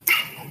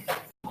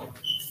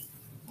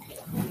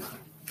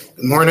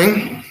Good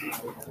morning.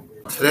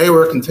 Today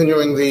we're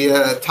continuing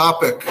the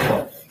topic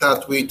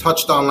that we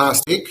touched on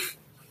last week.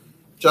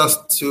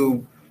 Just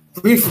to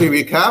briefly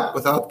recap,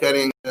 without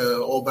getting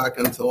all back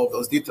into all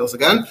those details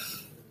again.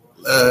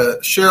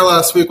 Share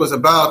last week was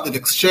about the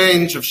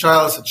exchange of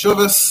shlichus and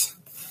shuvas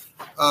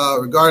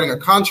regarding a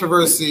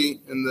controversy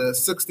in the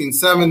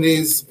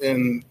 1670s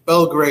in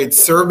Belgrade,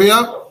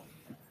 Serbia,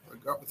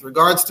 with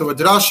regards to a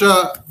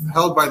drasha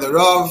held by the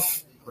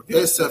Rav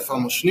Yosef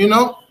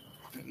Almushnino.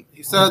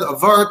 He said a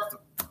vart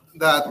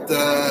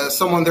that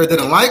someone there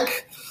didn't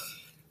like.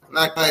 And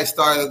that guy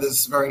started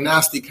this very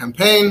nasty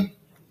campaign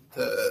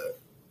to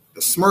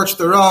besmirch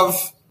the Rav,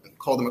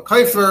 called him a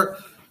kaifer,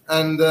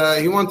 and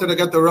he wanted to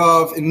get the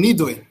Rav in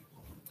nidui.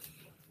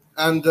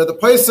 And the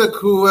Pesach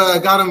who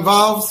got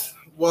involved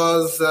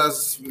was,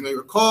 as you may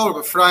recall,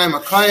 Rav Ephraim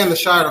Akayim, the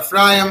Shire of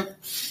Ephraim,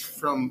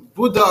 from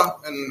Buda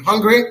in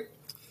Hungary.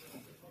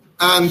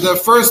 And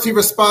first he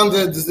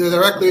responded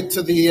directly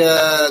to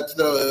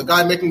the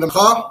guy making the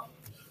mcha.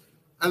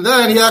 And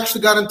then he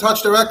actually got in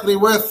touch directly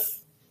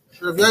with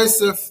Rav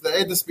Yosef, the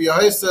Eidus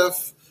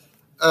Yosef,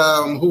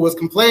 who was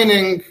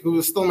complaining, who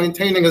was still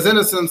maintaining his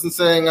innocence and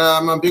saying,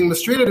 I'm being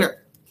mistreated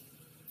here.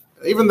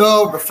 Even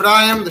though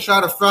Ephraim, the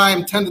Shad of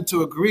Ephraim, tended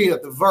to agree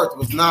that the vart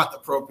was not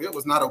appropriate,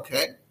 was not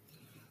okay.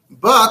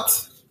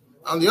 But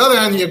on the other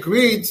hand, he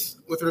agreed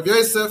with Rav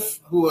Yosef,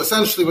 who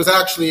essentially was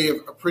actually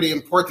a pretty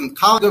important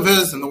colleague of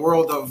his in the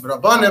world of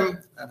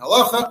Rabbanim and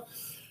Halacha,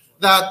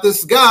 that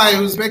this guy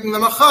who's making the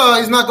macha,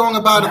 he's not going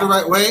about it the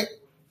right way,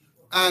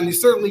 and you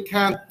certainly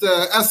can't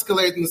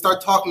escalate and start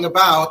talking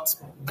about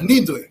a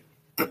nidui.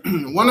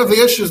 One of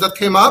the issues that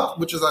came up,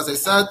 which is, as I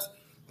said,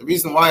 the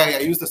reason why I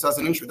use this as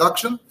an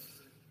introduction,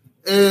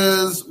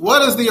 is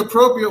what is the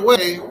appropriate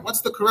way,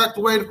 what's the correct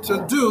way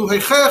to do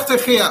heichech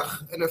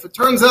techiach? And if it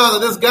turns out that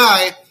this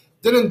guy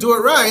didn't do it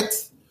right,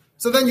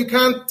 so then you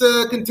can't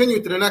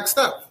continue to the next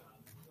step.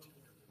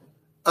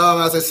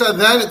 As I said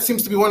then, it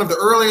seems to be one of the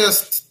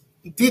earliest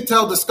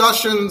detailed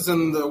discussions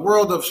in the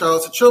world of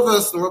shlichus and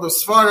shuvas, the world of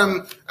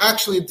Sfarim,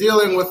 actually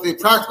dealing with the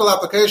practical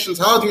applications.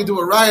 How do you do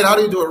it right? How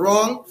do you do it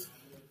wrong?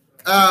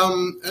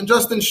 And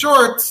just in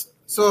short,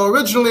 so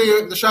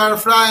originally the Shar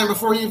Ephraim,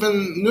 before he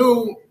even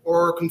knew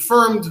or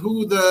confirmed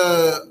who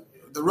the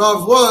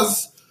Rav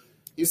was,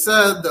 he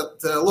said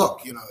that,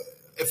 look,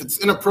 if it's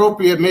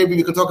inappropriate, maybe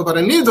you can talk about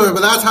a nidui, but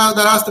that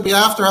has to be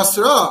after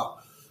Hasirah.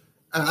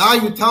 And now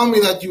you tell me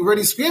that you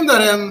already screamed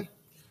at him,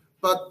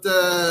 but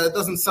it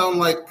doesn't sound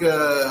like,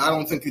 I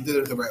don't think you did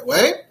it the right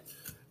way.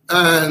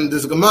 And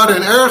there's a Gemara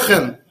in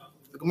Erechim,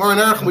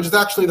 which is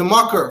actually the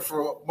makar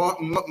for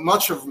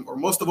much of, or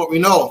most of what we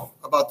know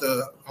about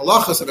the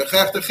halachas of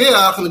Echech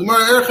Techiach. And the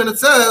Gemara in Erechim, it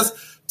says,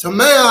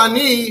 Tamei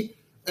ani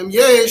em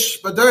yesh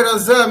b'der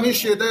hazeh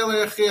mish yedei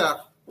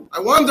le'echiach.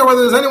 I wonder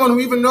whether there's anyone who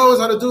even knows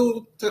how to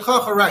do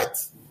Techacha right.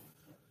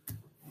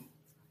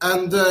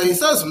 And he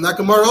says, from that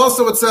Gemara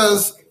also it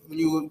says, when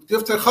you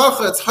give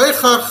Tochacha, it's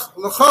heichach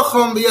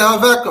l'chacham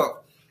b'yehaveka.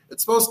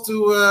 It's supposed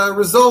to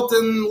result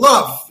in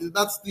love.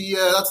 That's the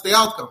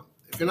outcome.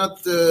 If you're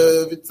not,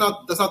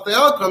 that's not the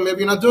outcome.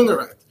 Maybe you're not doing it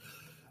right.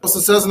 It also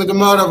says in the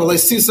Gemara of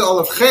Leisisa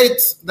olav chet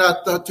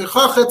that the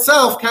Tochacha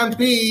itself can't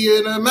be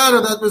in a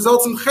manner that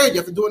results in chet. You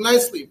have to do it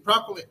nicely,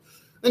 properly.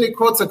 Then he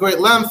quotes a great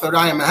length,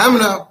 Araya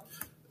Mehemna,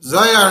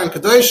 Zayar and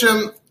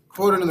Kedoshim,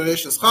 quoted in the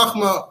Reishis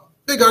Chachma.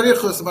 Big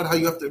arichos about how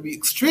you have to be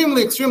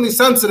extremely, extremely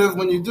sensitive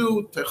when you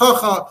do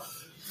Tochacha.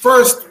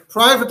 First,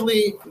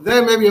 privately,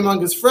 then maybe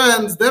among his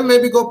friends, then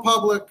maybe go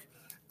public.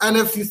 And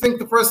if you think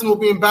the person will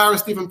be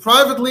embarrassed even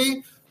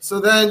privately, so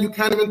then you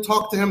can't even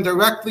talk to him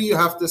directly. You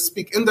have to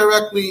speak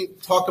indirectly,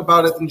 talk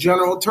about it in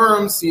general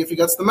terms, see if he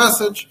gets the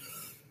message.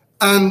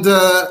 And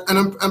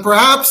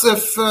perhaps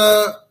if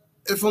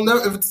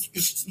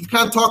you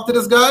can't talk to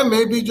this guy,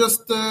 maybe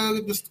just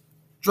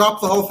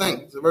drop the whole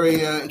thing. It's a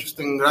very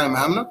interesting Raya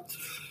Hamna.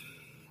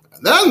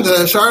 Then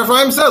the Shar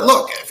Ephraim said,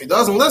 look, if he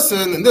doesn't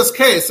listen, in this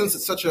case, since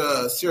it's such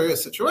a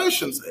serious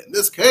situation, in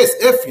this case,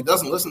 if he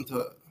doesn't listen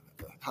to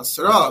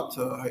Hasirah,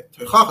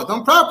 to Tochacha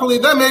done properly,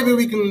 then maybe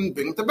we can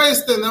bring it to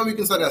Beis Din, then we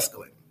can start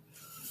escalating.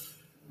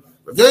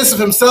 Rav Yosef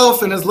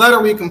himself, in his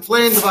letter, he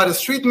complained about his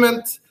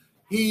treatment.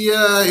 He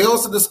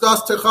also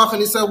discussed Tochacha,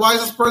 and he said, why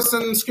is this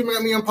person screaming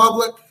at me in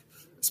public?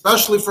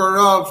 Especially for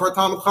a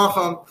Talmud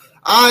Chacham.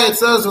 It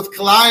says with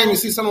Kalayim, you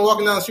see someone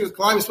walking down the street with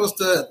Kalayim, you're supposed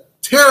to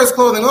tear his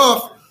clothing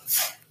off.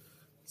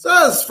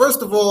 Says,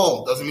 first of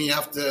all, doesn't mean you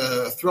have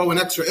to throw in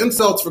extra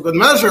insults for good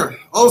measure.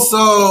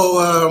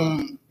 Also,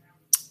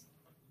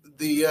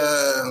 you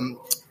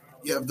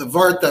have the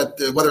vart that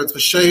whether it's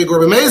b'sheig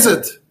or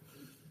b'mezid,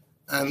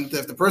 and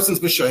if the person's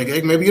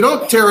b'sheig, maybe you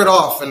don't tear it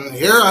off. And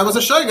here, I was a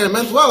sheig, I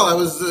meant well. I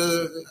was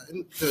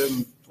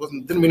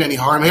didn't mean any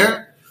harm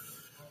here.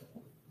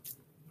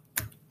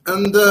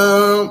 And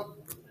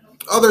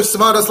other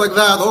savadas like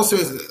that also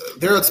is.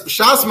 There it's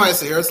b'shas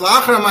ma'isa, here it's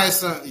la'achar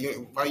ma'isa.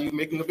 Why are you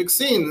making a big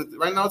scene?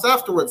 Right now it's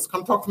afterwards.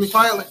 Come talk to me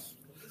quietly.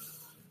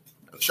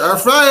 Shar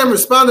Ephraim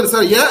responded and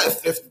said, yeah,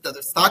 if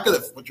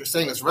what you're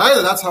saying is right,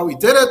 and that's how we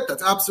did it,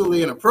 that's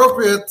absolutely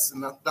inappropriate,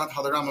 and that's not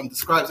how the Rambam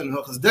describes it in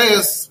Hilchos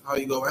Deis, how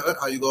you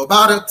go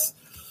about it.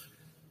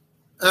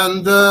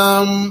 And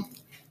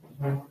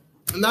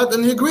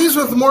he agrees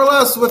with more or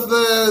less with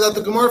that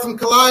the Gemara from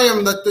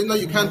Kalayim, that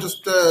you can't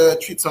just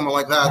treat someone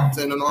like that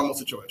in a normal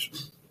situation.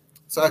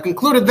 So I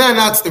concluded then,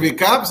 that's the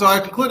recap, so I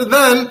concluded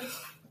then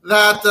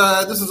that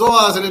this is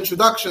all as an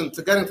introduction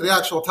to getting to the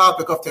actual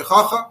topic of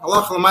Tochacha,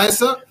 Halacha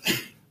L'Maisa.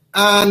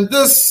 And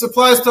this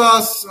applies to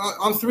us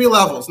on three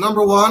levels.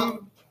 Number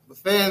one,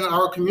 within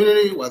our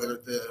community, whether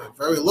the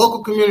very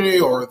local community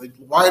or the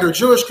wider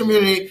Jewish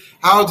community,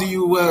 how do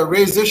you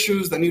raise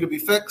issues that need to be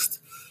fixed?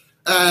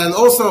 And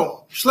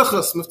also,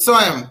 shlichus,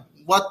 mivtzoyim,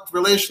 what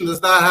relation does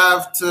that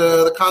have to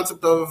the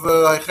concept of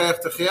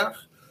heichech techiach?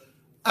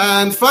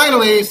 And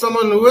finally,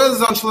 someone who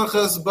is on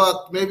shlichus,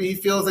 but maybe he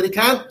feels that he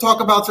can't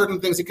talk about certain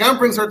things, he can't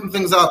bring certain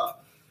things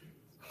up.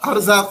 How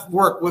does that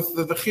work with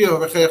the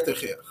chiyuv of heichech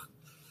techiach?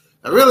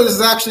 Now, really, this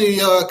is actually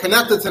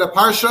connected to the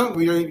parsha.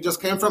 We just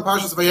came from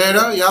Parshas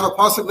Vayera. You have a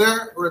pasuk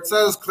there where it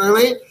says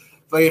clearly,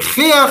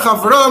 "Vayichiach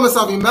Avram es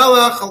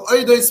Avimelech al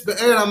oidos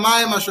be'er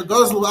hamayim asher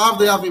gozlu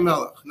avdei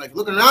Avimelech." Now, if you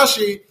look at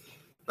Rashi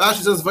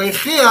says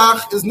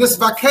Vayichiach is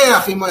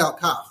nisvakeach imoy al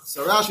kach.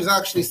 So Rashi is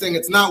actually saying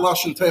it's not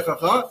lashon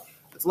teichacha,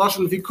 it's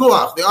lashon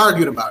vikuach. They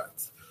argued about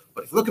it.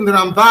 But if you look in the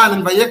Ramban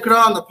in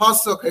Vayikra on the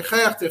pasuk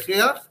Heichech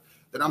Techiach,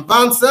 the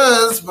Ramban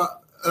says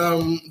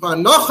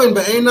Va'nochin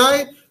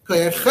be'enai. He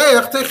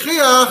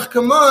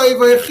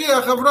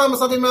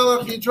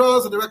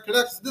draws a direct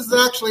connection. This is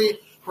actually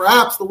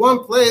perhaps the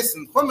one place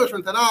in Chumash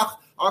and Tanakh,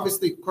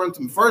 obviously according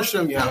to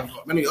Mefarshim, you have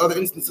many other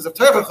instances of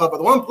Teichacha, but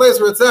the one place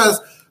where it says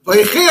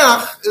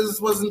Vayichiach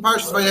was in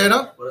Parshas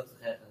Vayera.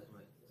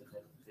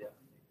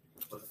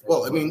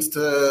 Well, it means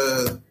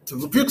to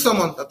rebuke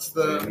someone. That's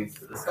the. It means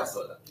to discuss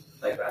with them,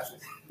 like Rashi.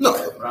 No,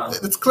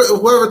 it's clear.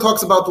 Whoever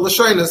talks about the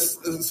Lashonis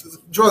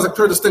draws a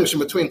clear distinction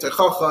between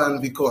Techacha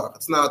and Vikuach.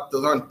 It's not;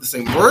 those aren't the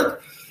same word.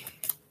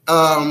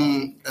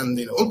 And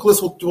Unclus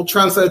will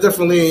translate it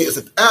differently. Is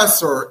it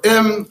S or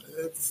M?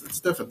 It's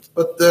different.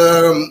 But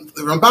the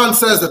Ramban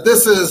says that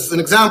this is an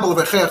example of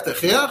Heichech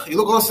Techiach. You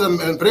look also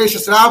in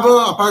Bereishis Rabbah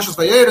on Parshas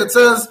Vayera. It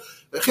says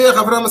Heichech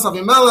Avram es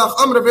Avimelech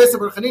Amar Beis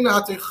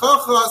Berchanina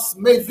HaTechachas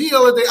Mevi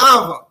Al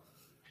De'ava.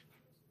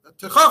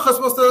 Tochacha is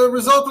supposed to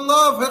result in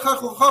love. Like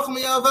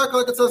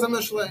it says in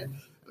Mishlei.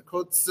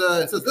 It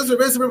says this is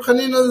basically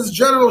Chanina's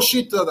general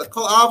shita that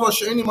kol ava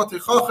she'eni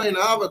matechacha in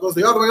ava goes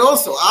the other way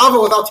also. Ava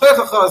without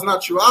techacha is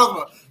not true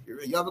ava.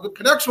 You have a good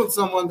connection with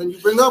someone, then you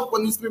bring up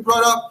what needs to be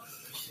brought up.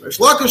 Rish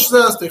Lakish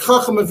says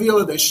techacha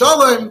mevila de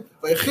shalom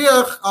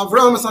veichiach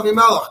Avram es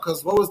Avimelech.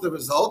 Because what was the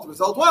result? The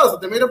result was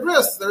that they made a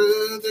bris.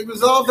 They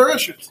resolved their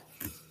issues.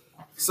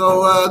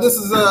 So this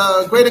is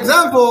a great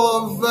example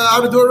of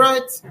how to do it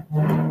right.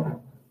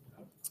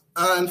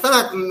 In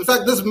fact,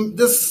 these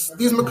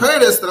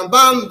Makaitis, the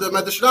Ramban, the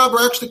Medrash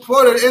Rabbah actually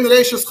quoted in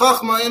Reishis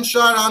Chachma in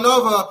Shar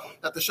Hanova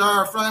that the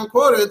Shar Ephraim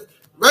quoted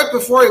right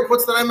before he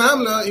quotes the Raim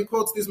Hamna. He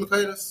quotes these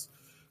Makaitis.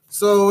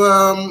 So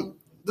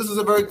this is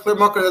a very clear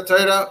Makar of the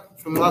Torah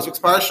from last week's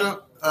parsha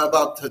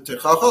about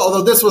Techacha.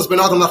 Although this was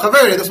Benadam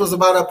Lachaveri, this was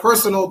about a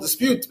personal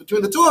dispute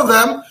between the two of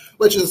them,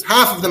 which is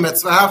half of the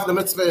mitzvah. Half of the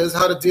mitzvah is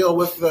how to deal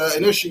with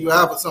an issue you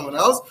have with someone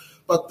else.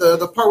 But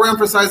the part we're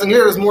emphasizing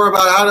here is more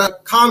about how to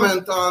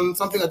comment on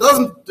something that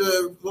doesn't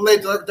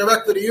relate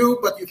directly to you,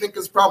 but you think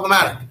is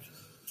problematic.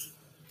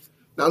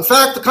 Now, in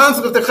fact, the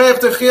concept of Heichech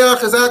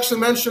Techiach is actually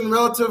mentioned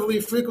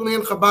relatively frequently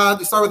in Chabad.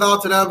 You start with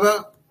Alter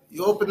Rebbe.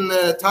 You open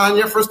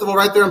Tanya, first of all,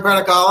 right there in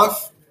Perek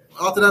Aleph.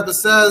 Alter Rebbe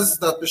says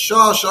that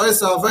B'shah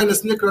Sha'isa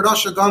Avenis Nikra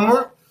Rasha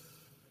Gamor.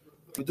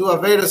 You do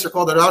Avenis, you're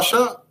called a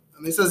Rasha.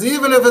 And he says,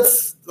 even if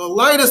it's the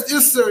lightest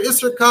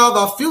Isser Kav,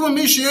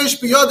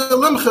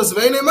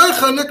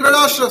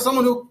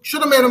 someone who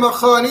should have made a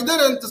macha and he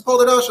didn't, is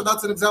called a Rasha.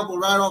 That's an example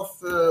right off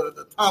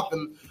the top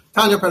in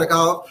Tanya Perek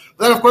Aleph.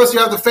 Then, of course, you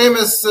have the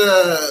famous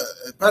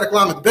Perek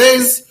Lamed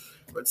Beis,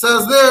 where it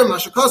says there,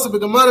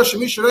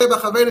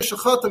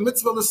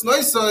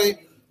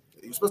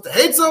 you're supposed to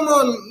hate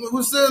someone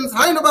who sins,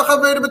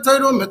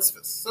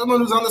 someone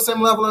who's on the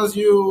same level as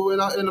you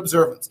in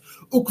observance.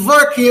 You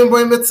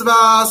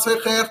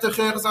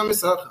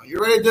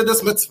already did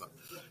this mitzvah.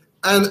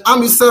 And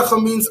Amisacha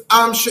means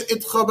Am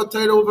she'itcha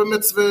b'teiro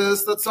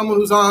b'mitzvahs, that's someone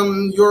who's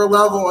on your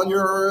level, on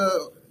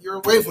your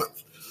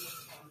wavelength.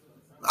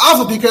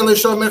 And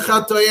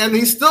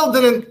he still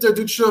didn't do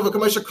tshuva.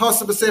 That's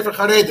what the Sefer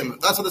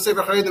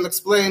Charedim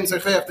explains.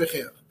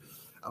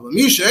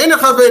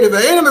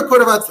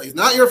 He's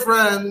not your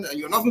friend, and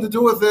you have nothing to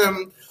do with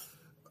him.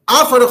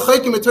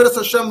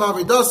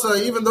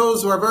 Even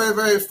those who are very,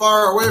 very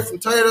far away from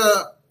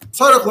Torah,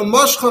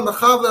 first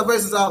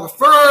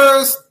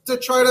to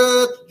try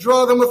to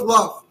draw them with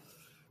love.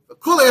 And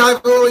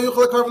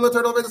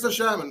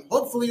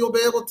hopefully you'll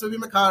be able to be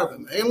Mekarvim.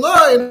 And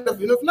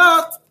if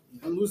not, you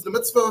can lose the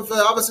mitzvah of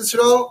Abbas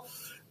Yisrael.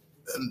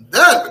 And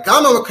then, and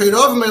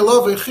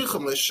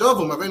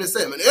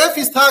if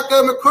he's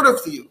taka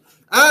Mekurv to you,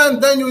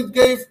 And then you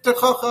gave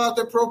Tochacha at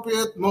the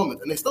appropriate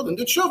moment. And they still didn't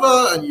do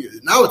tshuva, and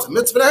now it's a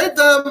mitzvah to hate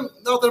them.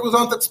 Now that it was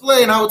on to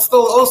explain how it's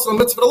still also a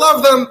mitzvah to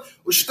love them.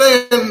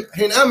 U'shtein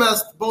hein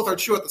emes, both are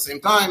true at the same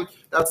time.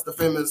 That's the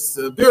famous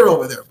beer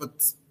over there. But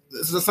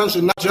this is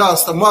essentially not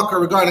just a makar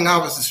regarding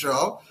Avos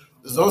Yisrael.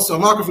 There's also a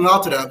makar from the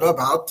Alter Rebbe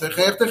about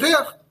Techiach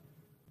Techiach.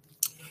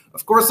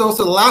 Of course,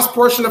 also the last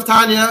portion of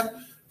Tanya,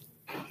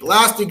 the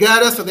last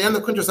Yigeres at the end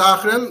of Kuntres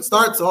Achron,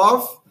 starts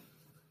off,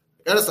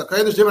 Yigeres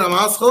HaKodesh Divrei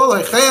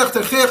HaMaschol, Heicheach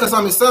Techiach Es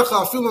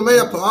Amisecha Afilu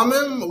Meya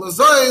Pa'amim,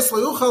 L'zois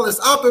L'yuchal Es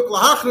Apik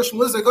L'hachrish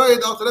M'lizei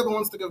Goyed. Alter Rebbe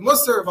wants to give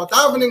Musar about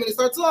davening, and he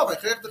starts off,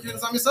 Heicheach Techiach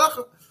Es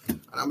Amisecha. And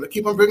I'm going to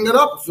keep on bringing it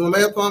up, Afilu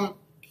Meya Pa'amim.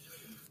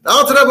 The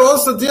Alter Rebbe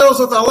also deals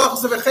with the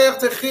halachos of Heicheach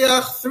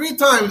Techiach 3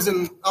 times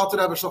in Alter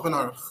Rebbe Shulchan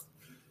Aruch.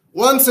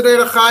 Once in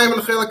Eirach Chaim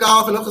and Chelek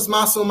Aleph and Hilchos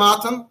Masel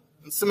Matan,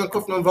 and Siman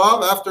Kuf Nun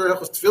Vav, after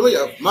Hilchos Tefillah, you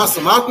have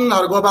Masel Matan,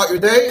 how to go about your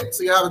day,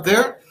 so you have it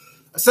there.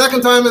 A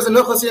second time is in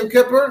Hilchos Yom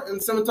Kippur, and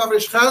Siman Tav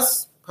Reish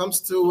Ches, comes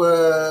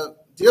to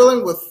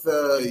dealing with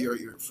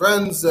your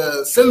friends'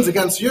 sins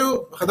against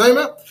you,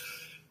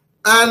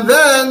 and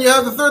then you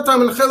have the third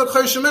time in Chelek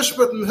Chosh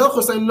Mishpat, and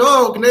Hilchos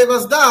Eino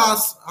Gnevas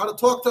Das, how to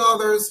talk to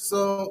others.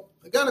 So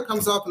again, it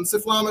comes up in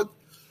Sif Lamed.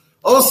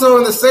 Also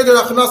in the Seder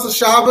Achnas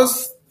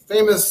Shabbos,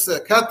 famous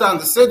kata on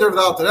the Seder of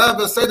the Alter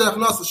Rebbe, Seder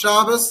Achnas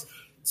Shabbos.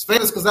 It's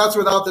famous because that's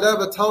where the Alter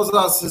Rebbe tells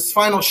us his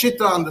final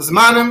shita on the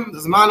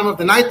Zmanim of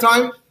the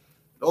nighttime.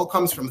 It all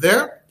comes from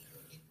there.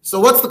 So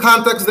what's the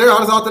context there? How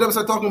does the Alter Rebbe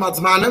start talking about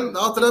Zmanim? The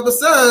Alter Rebbe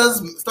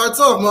starts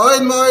off,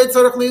 Moed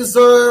tzarech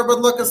lizor, but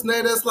lukas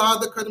nedes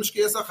lahad kodim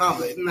shkiyas acham.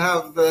 They didn't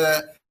have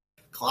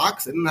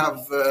clocks, they didn't have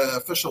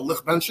official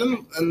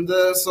lichbenchen, and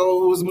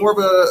so it was more of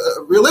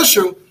a real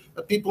issue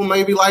that people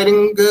may be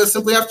lighting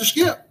simply after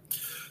shkiyah.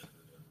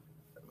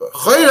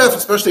 Chayref,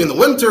 especially in the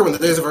winter when the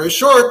days are very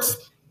short.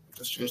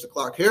 Just change the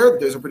clock here. The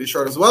days are pretty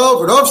short as well.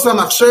 The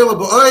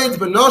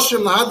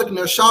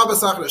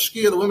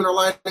women are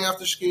lighting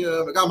after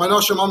shkiyah.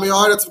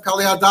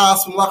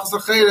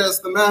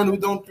 The men who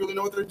don't really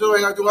know what they're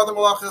doing are doing other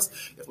malachas.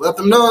 You have to let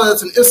them know that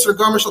it's an isra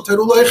gomer shel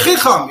teru lo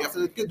yichicham. You have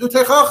to do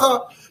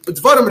techacha. But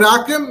dvarim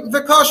rakim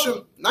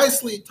v'kashim.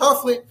 Nicely,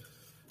 toughly.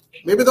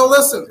 Maybe they'll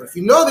listen. But if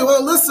you know they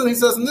won't listen, he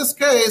says in this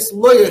case,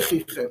 lo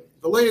yichichem.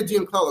 The lo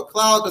yadim klal,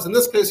 because in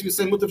this case you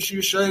say mutav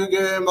shiyu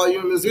shegem al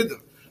yom mezidim.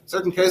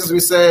 Certain cases we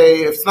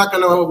say, if it's not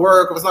going to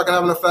work, if it's not going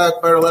to have an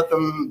effect, better let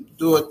them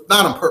do it,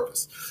 not on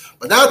purpose.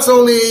 But that's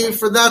only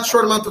for that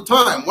short amount of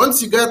time. Once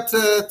you get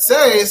to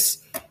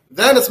tzeis,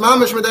 then it's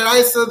mamish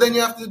midaraisa, then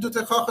you have to do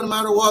techacha no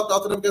matter what. The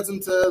Alter Rebbe gets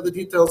into the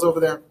details over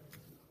there.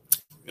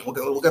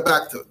 We'll get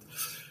back to it.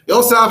 You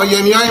also have a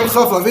yem yayim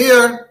chaf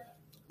avir.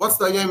 What's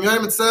the yem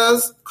yayim? It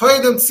says,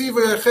 koydem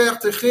tzivu yecheach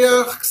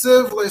techiach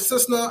ksiv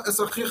leisisna es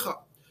achicha.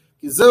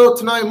 Kizeo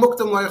t'nai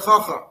muktem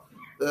leichacha.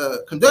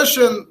 The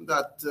condition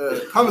that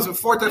comes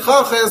before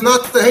techacha is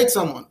not to hate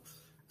someone.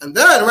 And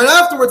then, right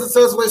afterwards, it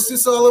says,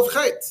 leisisa olav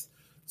chait.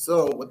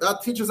 So, what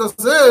that teaches us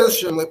is,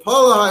 shem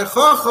le'pala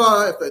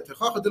ha'echacha, if the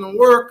techacha didn't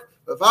work,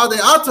 v'vadei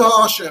ata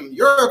Hashem,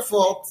 you're at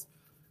fault,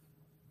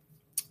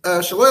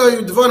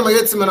 shaloya yudvan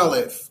mayetzim and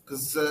alev.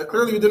 Because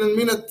clearly you didn't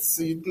mean it,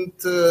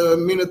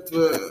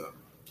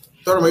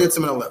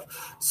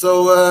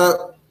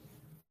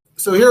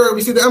 So here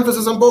we see the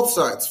emphasis on both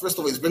sides. First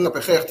of all, he's bringing up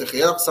Heicheach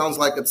Techiach. Sounds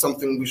like it's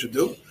something we should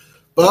do.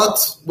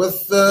 But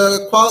with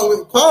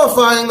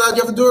qualifying that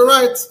you have to do it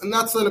right. And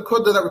that's an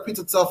akudah that repeats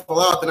itself a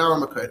lot in our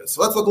Makaidas.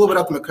 So let's look a little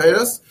bit at the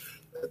Makaidas.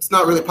 It's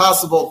not really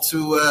possible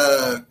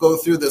to go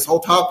through this whole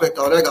topic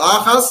al regel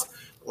achas.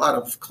 A lot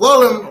of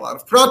klolim, a lot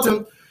of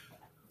pratim.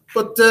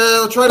 But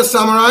I'll try to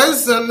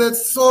summarize, and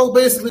it's all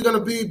basically going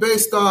to be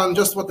based on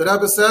just what the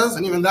Rebbe says,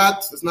 and even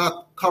that is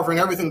not covering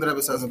everything the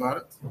Rebbe says about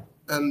it.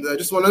 And I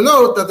just want to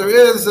note that there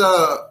is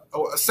a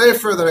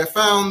sefer that I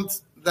found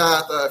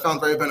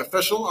very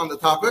beneficial on the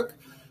topic.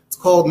 It's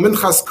called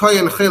Minchas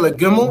Kohen Chelek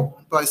Gimel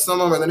by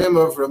someone by the name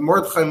of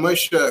Mordechai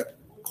Moshe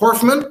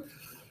Korfman.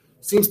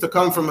 Seems to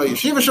come from a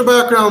yeshivish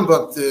background,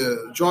 but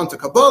drawn to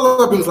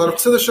Kabbalah, brings a lot of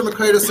Tziddish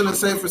Makaitis in the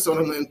sefer. So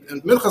in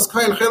Minchas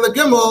Kohen Chelek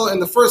Gimel, in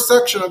the first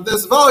section of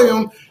this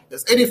volume,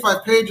 there's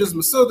 85 pages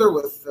Masudar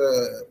with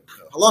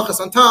halachas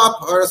on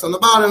top, haras on the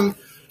bottom.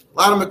 A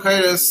lot of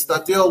Makaitis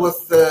that deal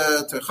with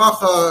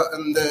Techacha,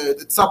 and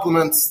it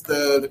supplements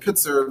the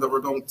Kitzur that we're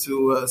going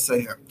to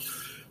say here.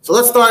 So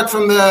let's start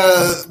from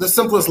the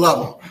simplest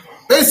level.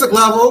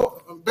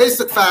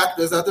 Basic fact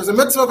is that there's a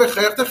mitzvah of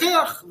Heicheach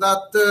Techiach,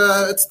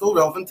 that it's still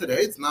relevant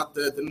today. It's not,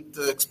 didn't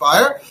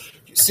expire.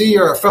 If you see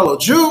your fellow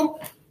Jew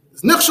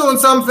is nichshel in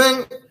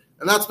something,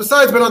 and that's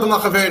besides ben adam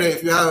lachavere,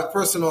 if you have a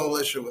personal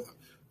issue with him.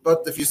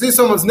 But if you see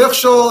someone's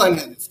nichshel and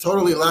it's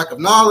totally lack of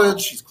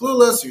knowledge, he's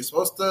clueless, you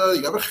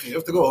have a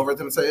chiyuv to go over to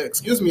him and say,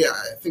 excuse me,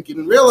 I think you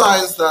didn't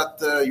realize that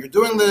you're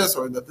doing this,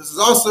 or that this is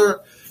also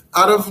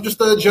out of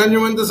just a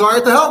genuine desire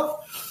to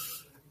help.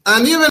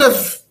 And even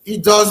if he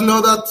does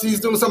know that he's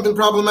doing something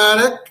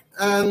problematic,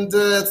 and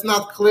it's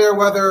not clear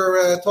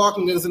whether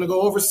talking is going to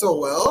go over so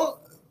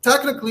well,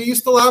 technically you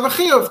still have a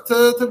chiyuv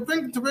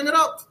to bring it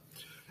up.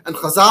 And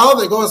Chazal,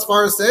 they go as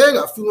far as saying,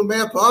 afilu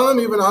mea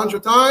pa'amim, even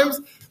 100 times,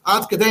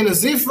 ad kadei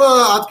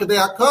nazifa, ad kadei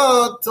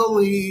akad, till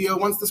he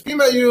wants to scream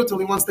at you, till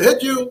he wants to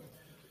hit you.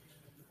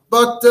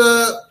 But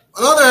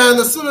on the other hand,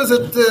 as soon as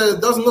it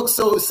doesn't look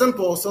so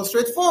simple, so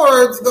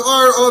straightforward, there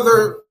are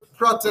other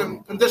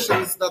pratim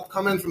conditions that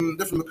come in from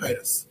different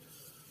Makaidas.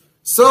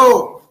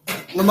 So,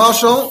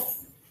 Lamashal,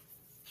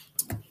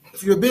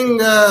 if you're being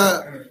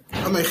a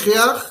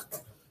Mechiach,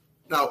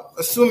 now,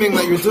 assuming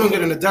that you're doing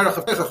it in a derech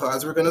of Tochacha,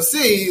 as we're going to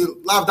see,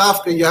 lav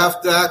dafka, you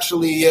have to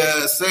actually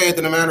say it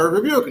in a manner of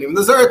rebuke. And even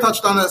the Zohar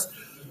touched on this.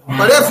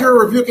 But if you're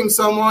rebuking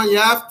someone, you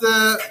have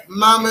to,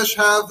 mamish,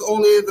 have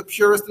only the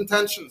purest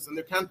intentions. And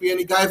there can't be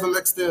any gaiva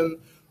mixed in,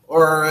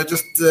 or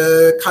just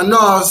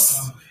kanos,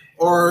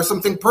 or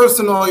something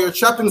personal. You're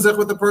chapping zich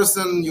with the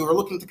person, you are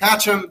looking to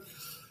catch him.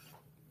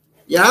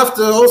 You have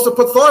to also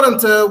put thought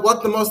into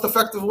what the most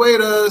effective way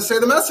to say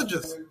the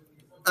messages.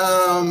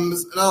 And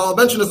I'll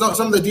mention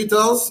some of the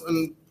details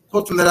and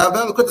quote from the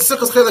Rebbe. Look at the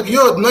shlichus chelek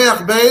yud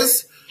noyach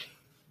beis.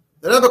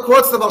 The Rebbe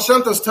quotes the Baal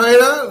Shem Tov's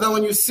Torah that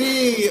when you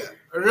see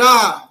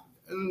Ra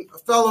in a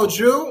fellow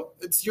Jew,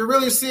 you're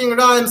really seeing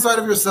Ra inside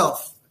of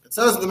yourself. It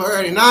says in the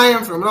Ma'or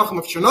Einayim from Menachem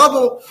of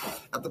Chernobyl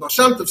that the Baal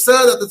Shem Tov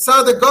said that the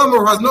tzaddik gomer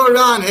who has no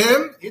Ra in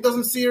him, he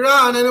doesn't see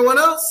Ra in anyone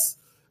else.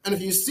 And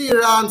if you see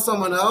Ra in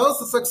someone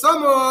else, it's like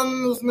someone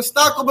who's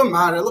mistakel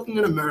b'mara, looking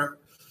in a mirror.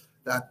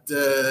 That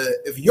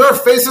if your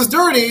face is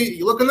dirty,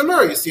 you look in the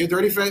mirror, you see a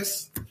dirty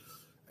face.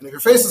 And if your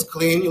face is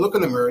clean, you look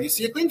in the mirror, you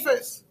see a clean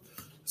face.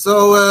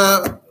 So,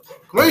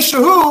 what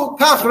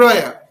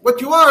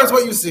you are is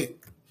what you see.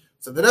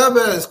 So the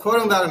Rebbe is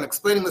quoting that and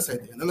explaining this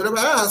idea. And then the Rebbe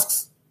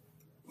asks,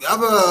 we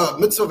have a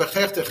mitzvah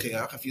v'chech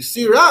techiach. If you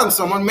see Ra in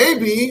someone,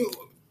 maybe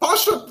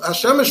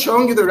Hashem is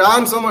showing you the Ra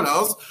in someone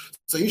else,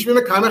 so you should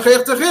be mekayim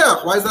v'chech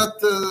techiach. Why is that?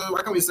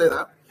 Why can't we say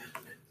that?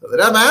 So the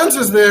Rebbe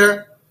answers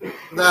there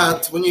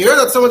that when you hear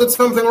that someone did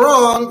something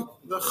wrong,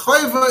 the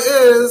chayva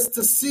is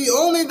to see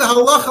only the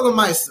halacha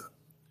l'maisa.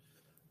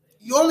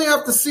 You only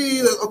have to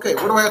see that, okay,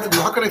 what do I have to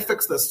do? How can I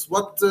fix this?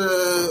 What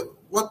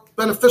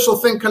beneficial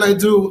thing can I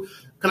do?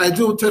 Can I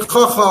do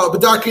techacha,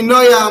 b'darki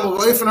noyam,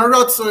 v'oifen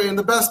haratzoi in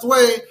the best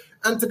way,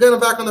 and to get him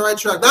back on the right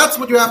track? That's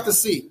what you have to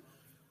see.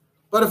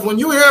 But if when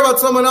you hear about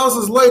someone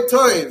else's loy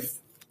toiv,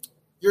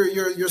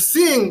 you're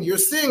seeing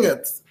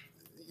it.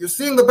 You're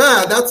seeing the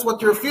bad. That's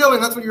what you're feeling.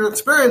 That's what you're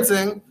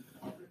experiencing.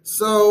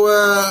 So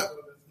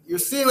you're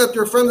seeing that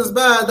your friend is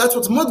bad. That's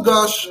what's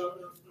mudgash.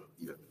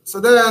 So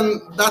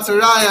then that's a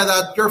raya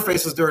that your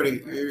face is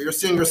dirty. You're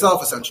seeing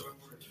yourself essentially.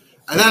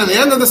 And then at the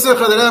end of the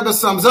sikha, the Rebbe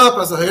sums up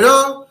as a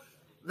hira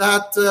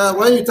that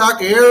when you talk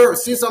here or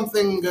see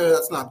something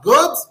that's not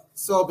good,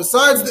 so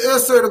besides the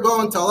iser to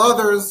go and tell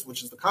others,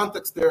 which is the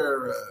context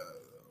there,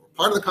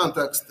 part of the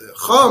context, the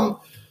chum,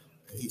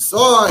 he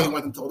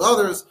went and told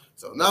others.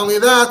 So not only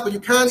that, but you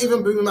can't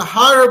even be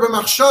mahar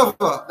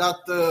b'machshava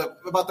that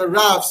about the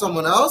ra of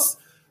someone else.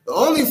 The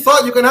only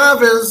thought you can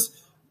have is,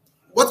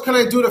 what can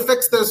I do to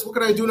fix this? What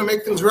can I do to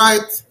make things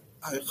right?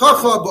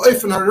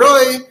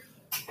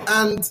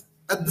 And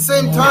at the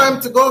same time,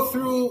 to go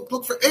through,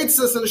 look for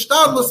eitzes and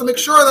ishtadlus to make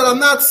sure that I'm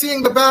not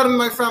seeing the bad in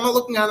my friend. I'm not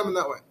looking at him in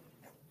that way.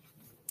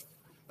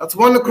 That's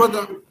one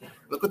nekuda.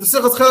 Look at the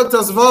shlichus chelek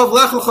tezvav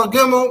lech l'cha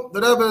gimel.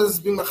 The Rebbe is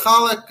being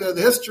mechalek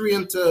the history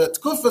into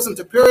tkufas,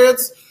 into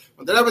periods.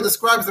 When the Rebbe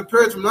describes the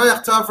period from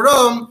Noach to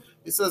Avram,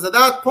 he says at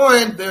that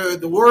point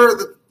the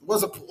word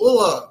was a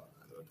pu'ula,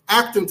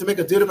 acting to make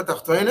a dirah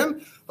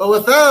b'tachtonim, but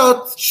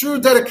without true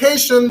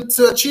dedication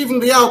to achieving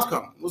the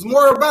outcome. It was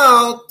more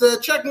about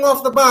checking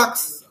off the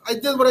box. I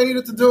did what I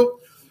needed to do.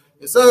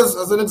 He says,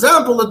 as an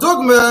example, the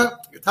dogma,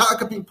 you're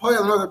talking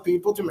on other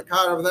people to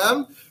makar of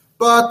them,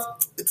 but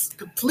it's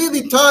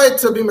completely tied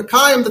to be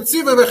makayim the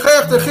tziva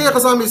v'chech techich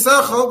as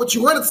amisecha, but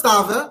you weren't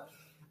stave,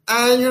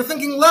 and you're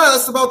thinking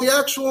less about the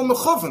actual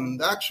mechuven,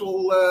 the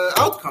actual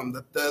outcome,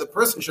 that the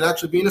person should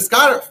actually be in a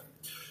scarif.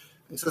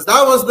 He says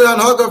that was the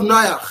anhag of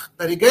Noach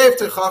that he gave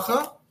to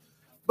Tochacha,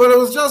 but it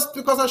was just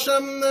because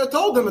Hashem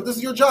told him that this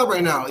is your job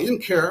right now. He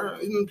didn't care.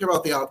 He didn't care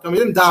about the outcome. He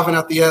didn't daven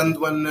at the end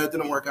when it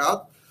didn't work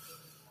out.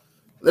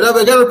 The Rebbe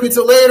again repeats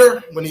it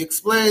later when he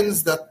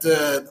explains that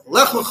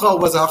Lech Lecha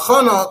was a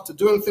hachana to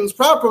doing things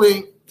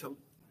properly.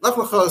 Lech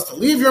Lecha is to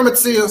leave your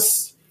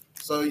metzius.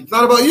 So it's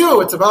not about you.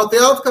 It's about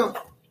the outcome.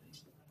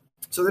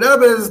 So the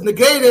Rebbe is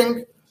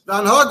negating the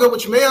anhaga,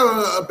 which may have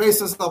a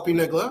basis in Al Pi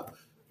Nigla,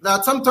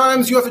 that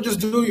sometimes you have to just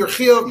do your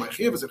chiyuv. My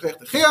chiyuv is a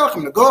chiyuv. I'm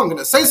going to go, I'm going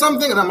to say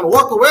something, and I'm going to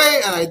walk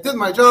away, and I did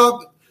my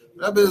job.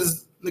 The Rebbe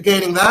is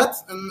negating that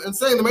and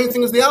saying the main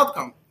thing is the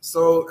outcome.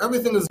 So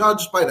everything is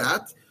judged by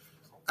that.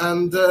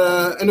 And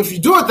if you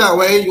do it that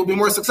way, you'll be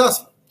more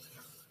successful.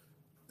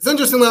 It's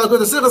interesting that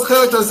with the shlichus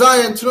chelek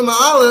Zayin Truma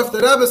Aleph, the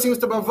Rebbe seems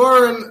to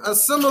bavorn a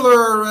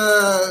similar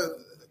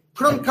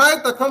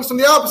krumkeit that comes from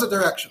the opposite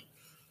direction.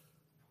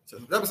 So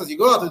the Rebbe says, you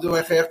go out to do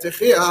echech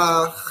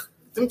techiach,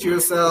 think to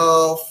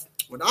yourself,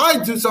 when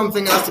I do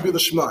something, it has to be the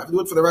Shema. I do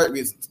it for the right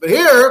reasons. But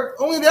here,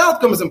 only the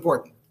outcome is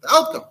important. The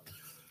outcome.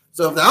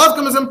 So if the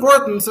outcome is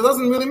important, so it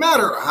doesn't really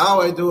matter how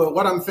I do it,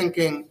 what I'm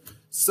thinking.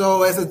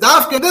 So as a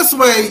dafka this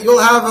way,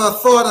 you'll have a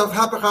thought of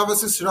Hapach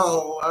Avos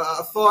Yisrael,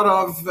 a thought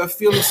of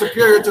feeling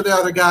superior to the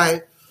other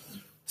guy.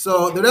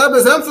 So the Rebbe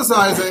is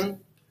emphasizing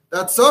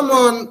that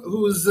someone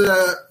who's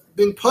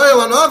being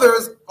pile on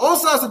others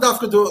also has to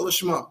dafka do it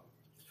lishma.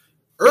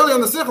 Earlier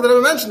in the Sikh, the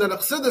Rebbe mentioned that in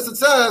Chassidus it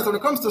says when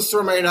it comes to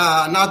Sur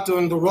Meirah, not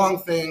doing the wrong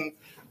thing,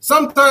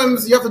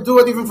 sometimes you have to do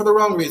it even for the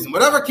wrong reason.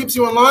 Whatever keeps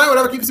you in line,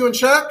 whatever keeps you in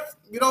check,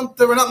 we're not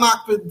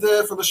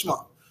makbid for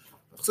lishma.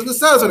 So this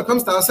says when it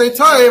comes to Asay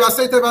Tov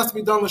has to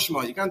be done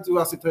lishma. You can't do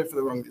Asay Tov for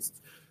the wrong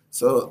reasons.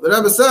 So the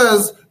Rebbe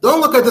says,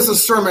 don't look at this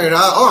as Sur Meirah.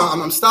 Oh,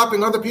 I'm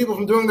stopping other people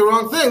from doing the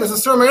wrong thing. This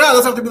is Sur Meirah.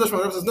 Doesn't have to be lishma. The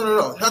Rebbe says,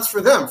 no. That's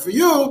for them. For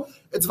you,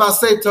 it's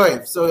Asay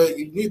Tov. So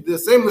you need the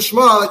same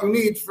lishma that you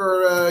need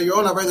for your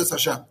own avodas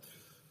Hashem.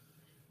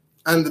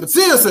 And the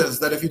B'tzia says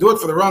that if you do it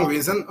for the wrong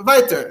reason,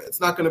 weiter, it's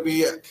not going to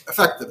be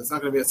effective. It's not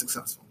going to be as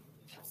successful.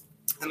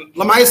 And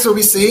Lamaisa,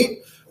 we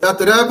see that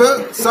the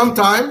Rebbe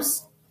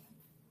sometimes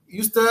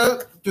used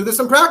to do this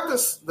in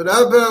practice. The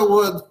Rebbe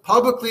would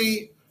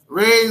publicly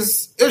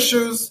raise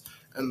issues,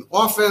 and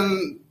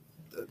often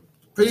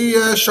pretty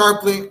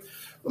sharply.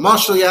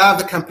 Mashal, you have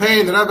the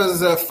campaign, the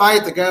Rebbe's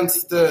fight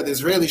against the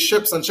Israeli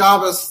ships on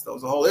Shabbos. That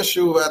was a whole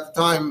issue at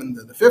the time in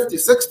the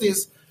 50s,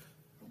 60s.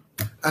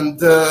 And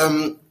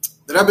the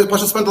Rebbe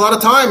Pasha spent a lot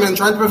of time in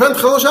trying to prevent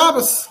Chilul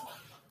Shabbos.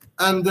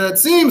 And it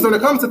seems when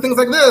it comes to things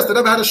like this, the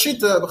Rebbe had a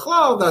shita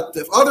b'chlal that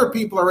if other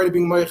people are already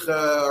being moicha,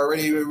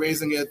 already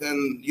raising it,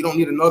 then you don't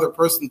need another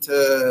person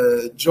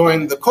to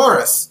join the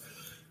chorus.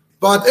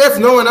 But if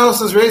no one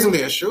else is raising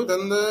the issue,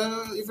 then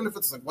even if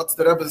it's like, what's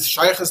the Rebbe's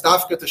shlichus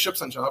dafka to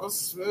ships on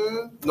Shabbos,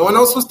 no one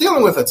else was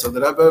dealing with it, so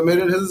the Rebbe made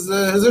it his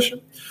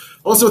issue.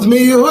 Also with Mi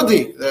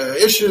Yehudi,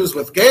 issues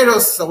with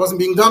Geros that wasn't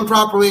being done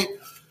properly.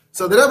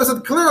 So the Rebbe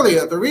said clearly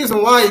that the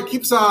reason why he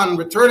keeps on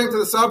returning to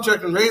the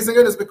subject and raising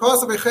it is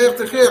because of a chayv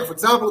techir. For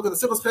example, look at the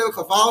Sichos Chayil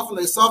Chaval from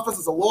the Esophagus.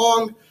 It's a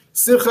long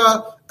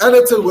sicha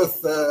edited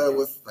with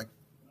like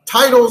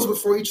titles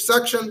before each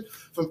section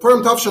from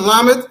Purim Tavshin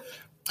Lamed.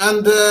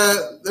 And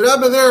the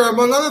Rebbe there,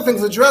 among other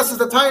things, addresses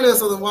the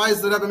tinus of why is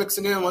the Rebbe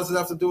mixing in, what does it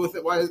have to do with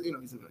it, why is,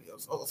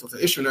 he's also an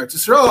issue in Eretz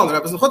Yisrael, and the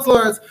Rebbe's in Chutz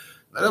La'aretz.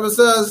 The Rebbe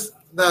says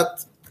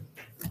that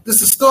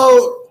this is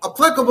still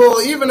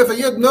applicable, even if a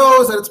Yid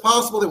knows that it's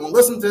possible they won't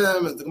listen to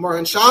him. It's the Gemara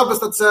in Shabbos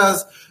that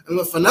says,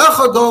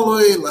 "Lefanecha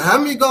golui,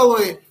 lehemi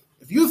golui."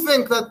 If you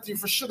think that they're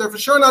for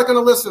sure not going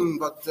to listen,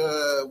 but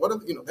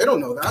they don't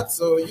know that,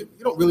 so you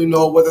don't really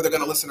know whether they're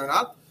going to listen or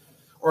not.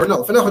 Or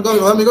no, Lefanecha golui,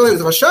 lehemi golui.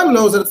 If Hashem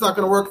knows that it's not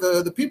going to work,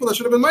 the people that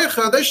should have been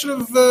meicha, they should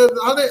have.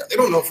 They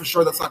don't know for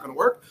sure that's not going to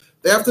work.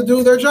 They have to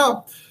do their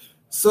job.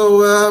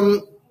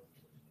 So.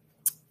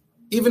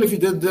 Even if you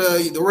did,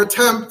 there were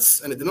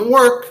attempts and it didn't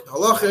work. The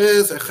halacha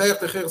is, and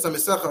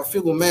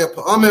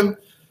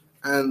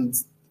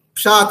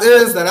pshat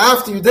is that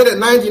after you did it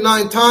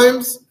 99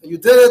 times, you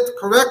did it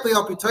correctly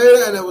al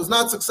pitayra, and it was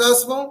not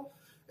successful.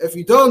 If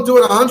you don't do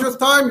it 100th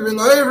time, you're in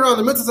the over on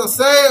the mitzvah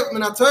say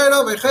min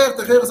ha-Torah.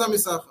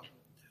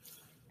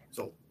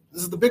 So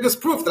this is the biggest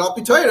proof that al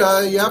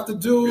pitayra you have to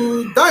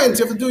do dayins,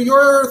 you have to do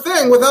your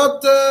thing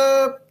without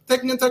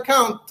taking into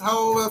account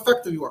how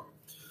effective you are.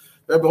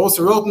 The Rebbe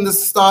also wrote in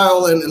this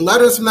style in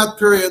letters from that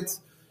period.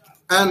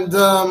 And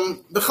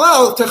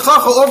B'chlal,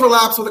 Tochacha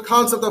overlaps with the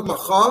concept of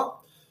macha.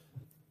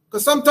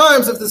 Because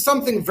sometimes if there's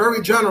something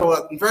very general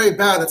and very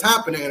bad that's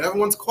happening and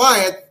everyone's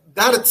quiet,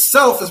 that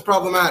itself is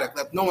problematic,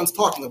 that no one's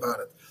talking about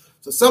it.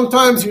 So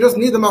sometimes you just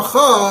need the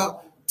macha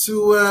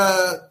to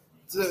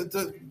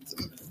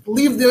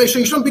leave the issue.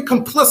 You shouldn't be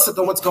complicit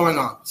in what's going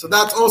on. So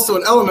that's also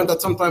an element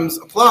that sometimes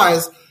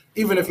applies,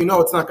 even if you know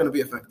it's not going to be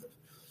effective.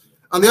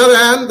 On the other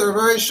hand, there are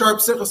very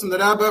sharp sichos in the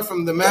Rebbe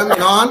from the Mem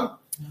and on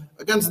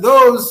against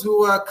those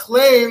who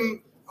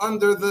claim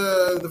under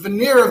the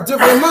veneer of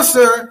Divrei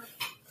Musar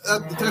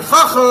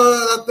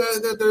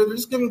that they're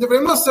just giving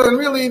Divrei Musar and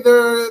really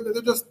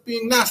they're just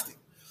being nasty.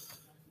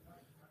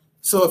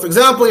 So, for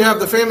example, you have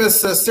the famous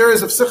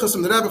series of sichos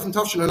from the Rebbe from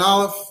Tavshin and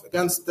Aleph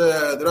against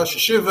the Rosh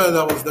Yeshiva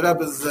that was the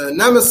Rebbe's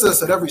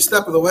nemesis at every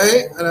step of the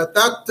way. And at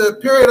that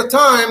period of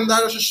time,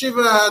 that Rosh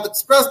Yeshiva had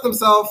expressed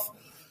himself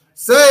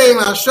saying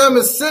Hashem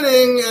is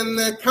sitting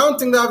and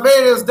counting the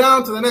Avedas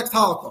down to the next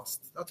Holocaust.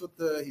 That's what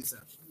he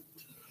said.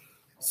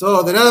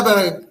 So the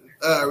Rebbe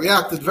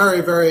reacted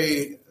very,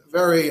 very,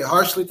 very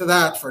harshly to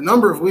that for a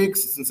number of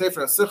weeks. It's in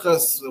Sefer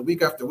HaSichos,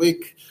 week after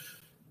week.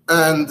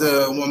 And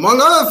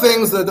among other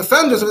things, the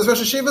defenders of this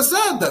Rosh Yeshiva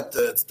said that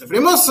it's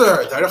Divrei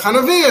Musar, Derech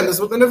HaNeviim, this is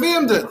what the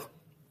Neviim did.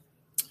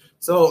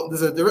 So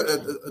there's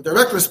a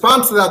direct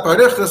response to that by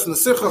Riches in the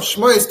Sikh of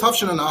Shmois,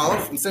 Tavshin and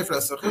Aleph in Sefer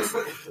HaSichos.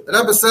 The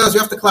Rebbe says you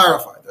have to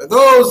clarify. There are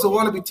those who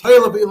want to be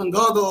Toila B'Ilin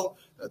Gadol,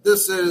 that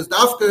this is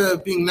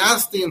Dafka being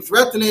nasty and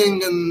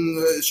threatening and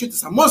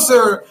Shittas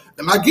HaMusar.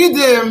 The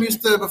Magidim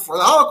used to, before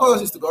the Holocaust,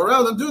 used to go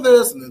around and do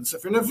this, and the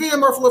Sefer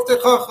Nevi'im are full of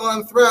Tochacha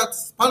and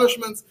threats,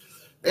 punishments.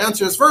 The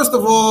answer is, first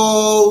of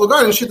all,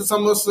 regarding Shittas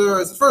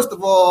HaMusar, is first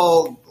of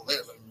all,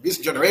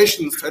 recent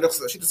generations, Shittas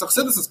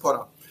HaChassidus is put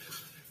on.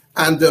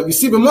 And we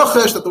see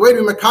b'mochesh that the way we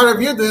mekarev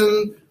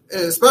yidden,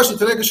 especially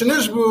today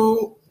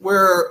Geshenishbu,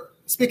 where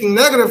speaking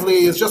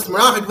negatively is just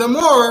merachik them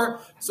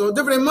more. So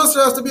different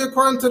Musar has to be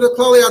according to the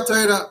Klali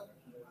HaTorah.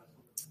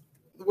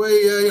 The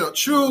way,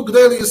 true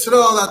Gdei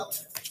Yisrael that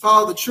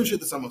follow the true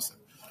shlichus HaMusar.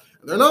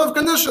 There are a number of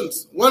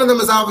conditions. One of them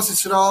is Avos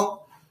Yisrael.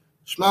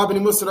 Shema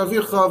b'ni Musar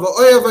avicha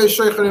v'oyev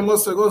v'yishoicher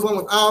Musar goes along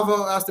with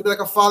Ava. It has to be like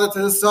a father to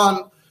his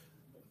son.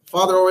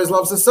 Father always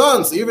loves his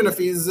son, so even if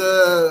he's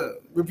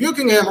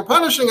rebuking him or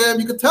punishing him,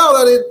 you could tell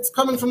that it's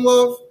coming from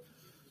love.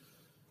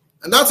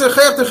 And that's a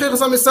shlichus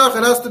HaMisach.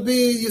 It has to be.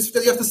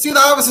 You have to see the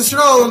Avos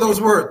Yisrael in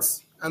those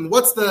words. And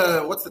what's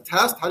the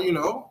test? How do you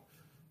know?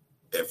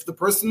 If the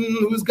person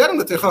who's getting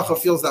the Tochacha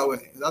feels that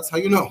way, that's how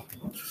you know.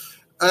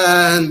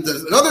 And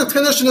another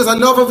condition is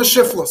anova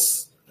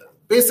v'shiflus.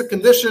 Basic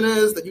condition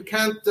is that you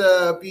can't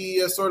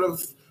be sort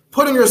of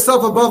putting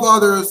yourself above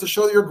others to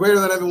show that you're greater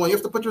than everyone. You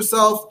have to put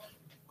yourself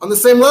on the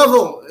same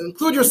level,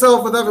 include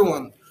yourself with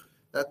everyone.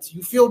 That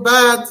you feel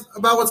bad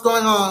about what's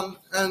going on,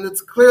 and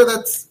it's clear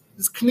that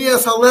this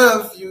kniyas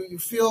halev, you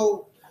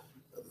feel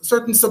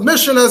certain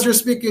submission as you're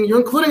speaking. You're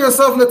including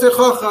yourself in the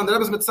Tochacha. And the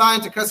Rebbe's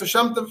mitzayin to Keser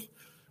Shem Tov,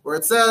 where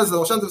it says,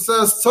 the Shem Tov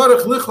says,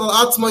 tzarich lichlal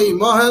atzma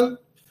yimahen.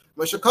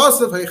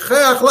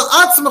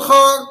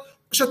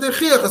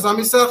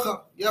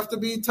 You have to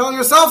be telling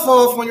yourself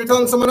off when you're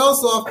telling someone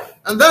else off,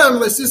 and then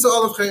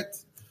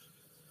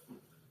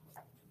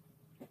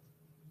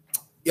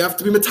you have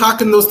to be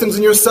metaking those things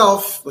in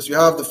yourself. Because you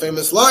have the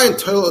famous line, you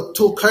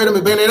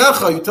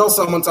tell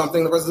someone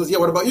something, the person says, yeah,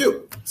 what about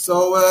you?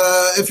 So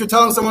if you're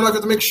telling someone, you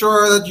have to make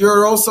sure that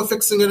you're also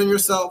fixing it in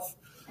yourself.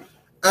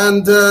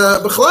 And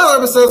B'chalal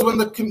Rebbe says when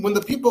the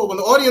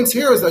audience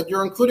hears that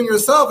you're including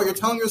yourself or you're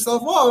telling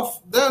yourself off,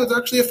 then it's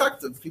actually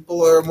effective.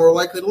 People are more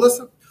likely to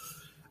listen.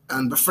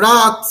 And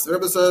B'frat, the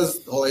Rebbe says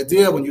the whole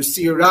idea when you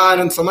see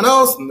Iran and someone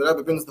else, and the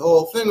Rebbe brings the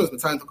whole thing,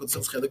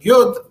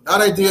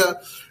 that idea.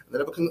 And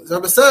the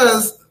Rebbe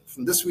says,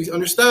 from this we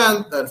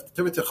understand that if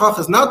the Tochacha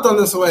is not done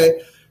this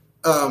way,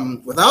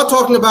 without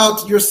talking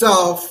about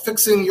yourself,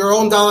 fixing your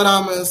own Dalet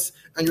Amis,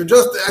 and you're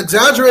just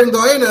exaggerating the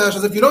Einesh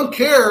as if you don't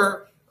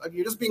care. Like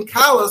you're just being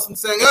callous and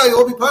saying,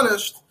 you'll be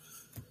punished.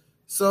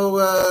 So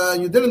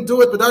you didn't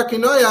do it with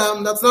Darkei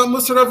Noyam. That's not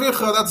Musar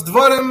Avicha. That's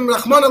Dvarim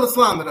Rachman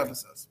al-Islam, the Rebbe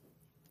says.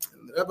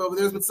 And the Rebbe over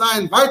there is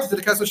Mitzayin, invited to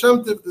the Keser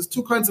Shem Tov. There's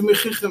two kinds of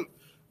mechichim.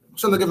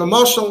 They give a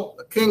mashal.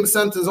 The king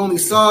sent his only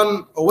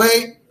son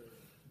away,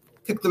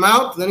 kicked him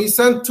out. Then he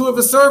sent two of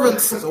his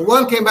servants. So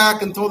one came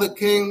back and told the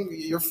king,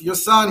 your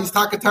son, he's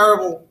taka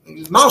terrible. And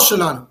he's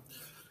malshin on him.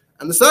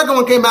 And the second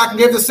one came back and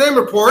gave the same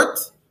report,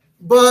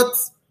 but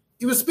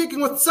he was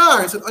speaking with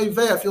Tsar. He said,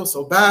 I feel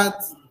so bad.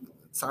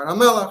 Tsar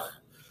HaMelech.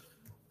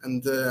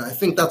 And I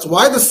think that's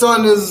why the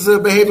son is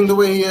behaving the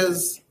way he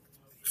is.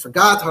 He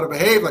forgot how to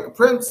behave like a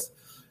prince.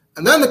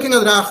 And then the king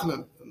had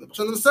Rachman. And the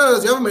Pashan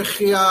says, you have a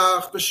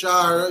Mechiach,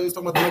 Bashar, he's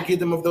talking about the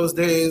Megidim of those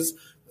days,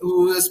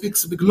 who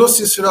speaks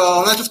Bignus Yisrael,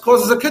 and that just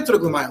causes a Kitur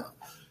G'mayla.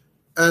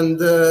 And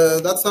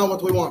that's not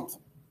what we want.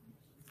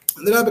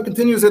 And the Rebbe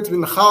continues it to be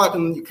Mechalak,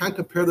 and you can't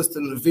compare this to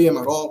Nevi'im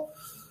at all.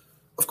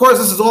 Of course,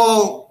 this is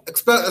all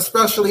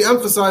especially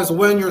emphasized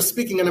when you're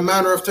speaking in a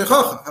manner of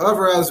Tochacha.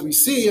 However, as we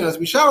see, and as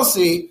we shall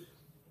see,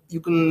 you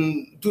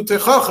can do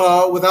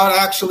Tochacha without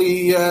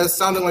actually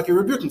sounding like you're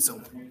rebuking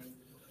someone.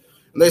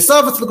 And they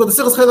saw it's the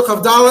Sichos Chelek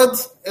Chav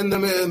Daled in the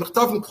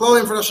Mechtavim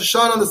Klolim for Rosh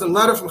Hashanah. There's a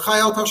letter from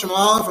Chayal Tashem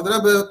Aleph, where the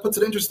Rebbe puts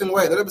it an interesting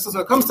way. The Rebbe says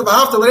when it comes to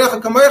V'ahavta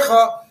L'recha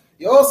Kamecha,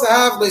 you also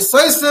have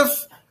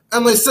Leisaisif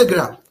and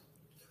Leisigra.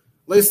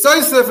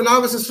 Leisaisif in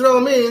Avos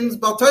Yisrael means,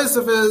 Bal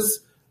Taisif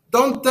is,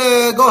 don't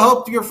go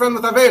help your friend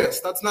with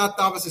Averis. That's not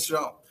Avos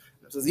Yisrael.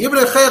 It says,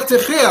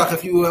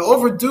 if you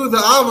overdo the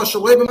Ava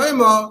Shalei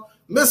B'Meima,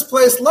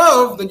 misplaced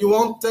love, then you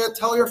won't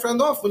tell your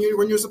friend off when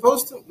you're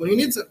supposed to, when he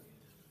needs it.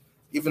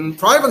 Even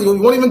privately,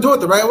 you won't even do it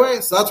the right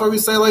way. So that's why we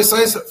say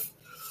Leisaisif.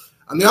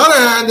 On the other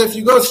hand, if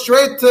you go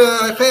straight to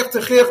Chech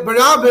Techich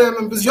Barabim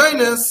and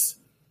B'Zyonis,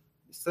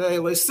 you say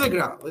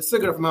Leisigra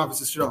from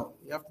Avos Yisrael.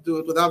 You have to do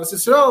it with Avos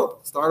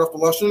Yisrael. Start off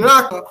with Lashon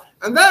Raka,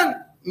 and then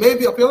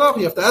maybe up your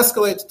you have to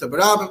escalate to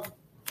Barabim.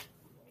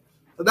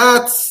 So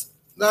that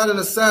in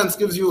a sense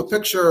gives you a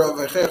picture of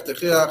Chech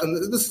Techich,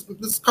 and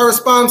this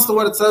corresponds to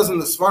what it says in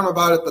the Svarim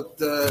about it,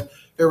 but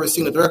here we're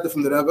seeing it directly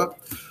from the Rebbe.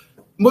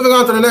 Moving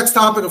on to the next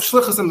topic of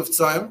shlichus and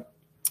mivtzayim.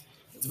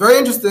 It's very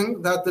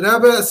interesting that the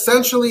Rebbe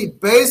essentially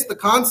based the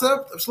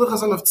concept of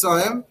shlichus and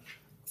mivtzayim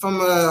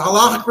from a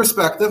halachic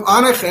perspective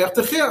on Echech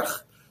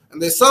Techiach.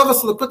 And they saw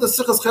us to put the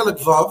Sichos Chelek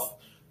Vav.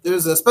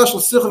 There's a special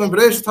Sichos in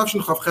Bereishis Tavshin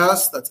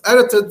Chavches that's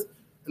edited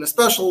in a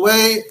special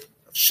way,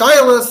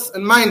 Shailas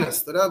and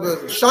Minus. The Rebbe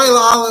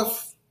Shaila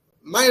Aleph,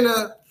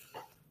 Mina,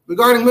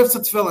 regarding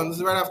Mitzvah Tefillin. This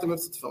is right after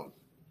Mitzvah Tefillin.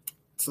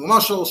 So the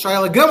Mashal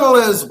Shaila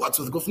Gimel is what's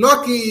with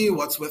Gufnaki,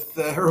 what's with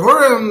her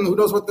Hurim, who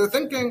knows what they're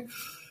thinking.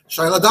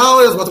 Shaila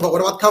Dal is what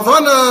about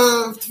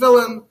Kavana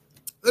Tefillin?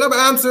 The Rebbe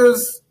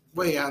answers the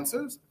way he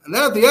answers, and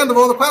then at the end of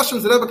all the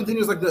questions, the Rebbe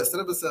continues like this. The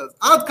Rebbe says,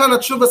 "Ad kana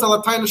tshuvas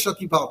al atayna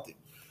shakibalti,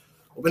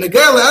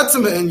 ubenegel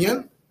le'etzem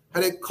inyan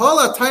harei kol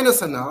atayna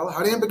sanal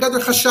harei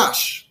begeder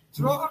chashash." It's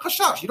all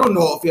chashash. You don't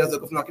know if he has a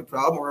Gufnaki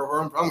problem or a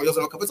Hurim problem, or he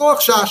doesn't know. It's all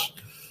chashash.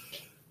 He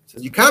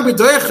says you can't be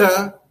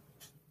doicha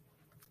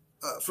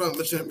from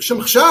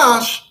Mishim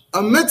Chash,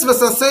 a mitzvah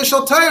saseh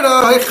shel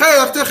Torah,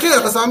 heichayach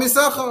techiach as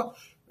amisecha.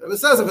 It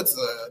says if it's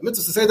a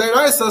mitzvah saseh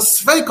d'oraisa,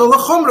 sveika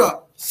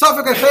l'chumra,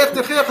 safek heichayach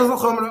techiach as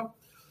l'chumra.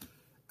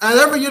 And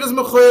every year is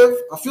mechuyev,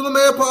 afilu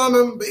me'eh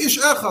pa'amim, be'ish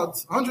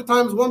echad, 100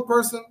 times one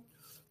person,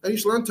 that you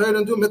should learn Torah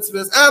and do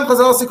mitzvahs, and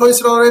chazal sikol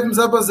yisrael reivim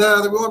zeh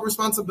bazeh, that we all have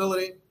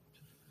responsibility.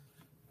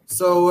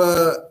 So,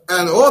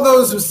 and all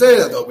those who say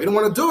that, though, we don't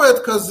want to do it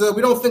because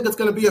we don't think it's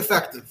going to be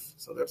effective.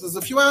 So there's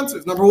a few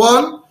answers. Number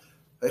one,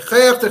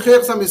 relates to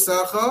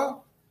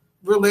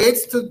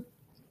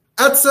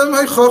etzem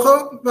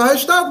heichacha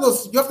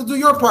v'haishtadlus. You have to do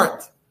your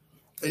part.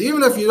 And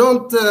even if you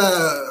don't,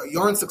 you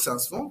aren't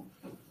successful,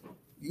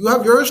 you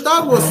have your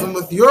ishtadlus, and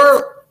with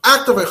your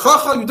act of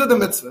heichacha, you did the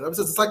mitzvah.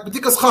 It's like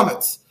b'dikas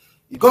chametz.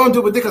 You go and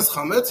do b'dikas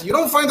chametz, you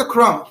don't find a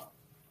crumb.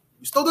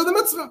 You still do the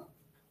mitzvah.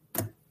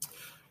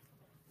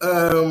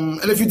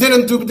 And if you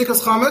didn't do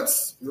b'dikas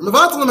chametz, you're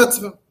mevatel the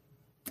mitzvah.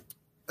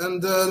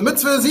 And the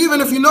mitzvah is even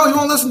if you know he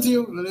won't listen to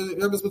you. And the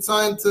Rebbe is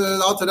mitzayin to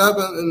the Alter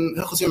Rebbe in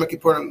Hilchos Yom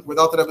Kippurim, where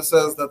the Alter Rebbe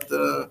says that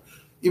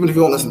even if he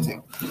won't listen to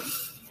you.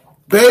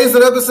 Beis, the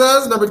Rebbe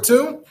says, number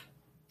two,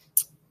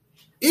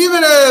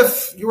 even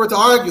if you were to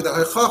argue that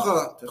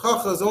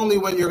heichacha is only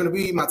when you're going to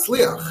be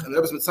matzliach, and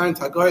the Rebbe is mitzayin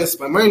to Hagayis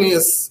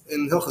Maimonius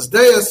in Hilchos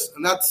Deis,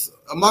 and that's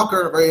a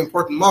makar, a very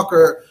important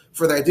makar,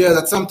 for the idea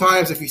that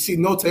sometimes if you see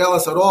no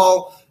te'elis at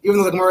all, even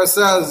though the Gemara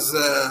says,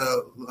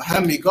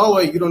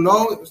 you don't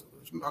know,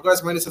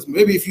 Hagayis Maimonius says,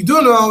 maybe if you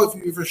do know, if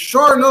you for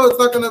sure know it's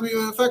not going to be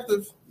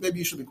effective, maybe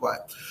you should be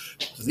quiet.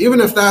 Because even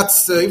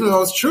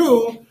though it's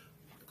true,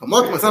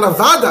 it's not a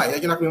vada,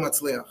 you're not going to be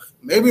matzliach.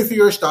 Maybe through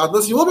your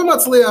shtadlus, you will be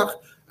matzliach.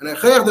 And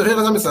again,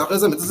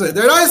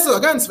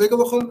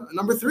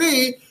 number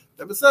three,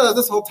 the Rebbe says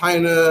this whole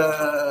time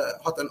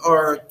hot and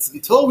art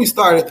until we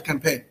started the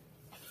campaign.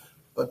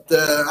 But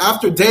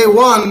after day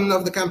one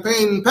of the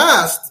campaign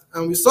passed,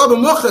 and we saw the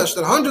muchesh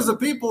that hundreds of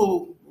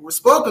people were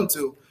spoken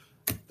to,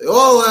 they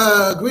all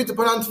agreed to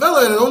put on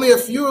tefillin, and only a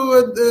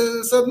few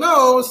said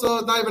no, so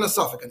it's not even a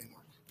suffix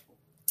anymore.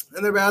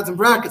 And there adds in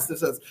brackets that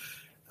says,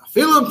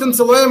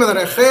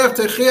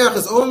 that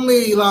is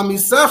only la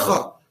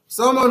misecha,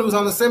 someone who's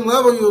on the same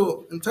level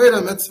you in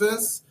Torah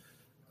mitzvahs.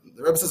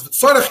 The Rebbe says,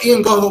 "V'tzorach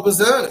ian gadol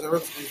b'zeh." The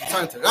Rebbe is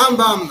trying to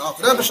Rambam, the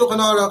Alter Rebbe Shulchan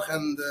Aruch,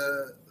 and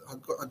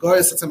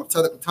Hagayis Tzemach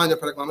Tzedek Tanya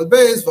Perek Lamed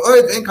Beis.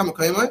 V'oid ein kama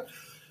kaimai.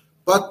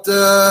 But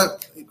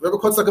Rebbe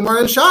quotes the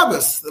Gemara in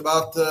Shabbos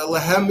about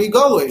lehem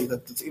migolui,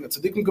 that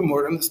tzaddikim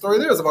Gemara, and the story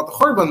there is about the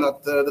Churban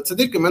that the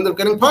tzaddikim ended up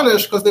getting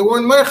punished because they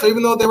weren't meicha,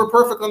 even though they were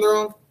perfect on their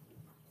own.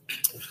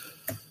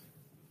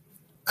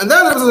 And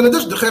then there was an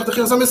addition, you have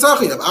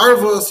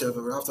Arvus, you have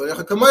Rav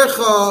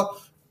Kamecha,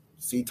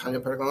 see Tanya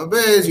Perek Lamed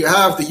Beis, you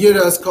have the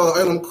Yiras called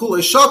Eilam Kulei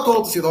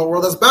Shakol, to see the whole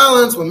world as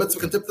balanced, when mitzvah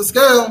can tip the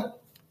scale.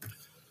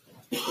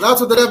 That's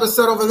what the Rebbe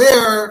said over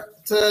there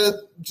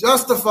to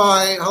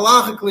justify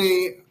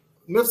halachically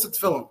mitzvah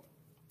tefillin.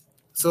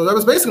 So that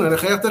was basically an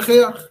echayach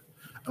techayach.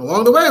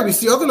 Along the way, we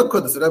see other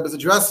nekudas. The Rebbe is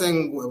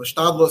addressing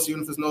mishtadlos, even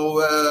if there's no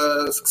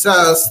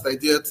success, the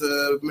idea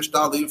to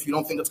mishtadl, even if you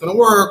don't think it's going to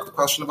work, the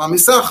question of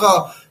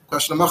amisecha,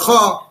 question of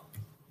macha.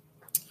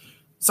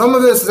 Some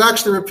of this is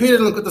actually repeated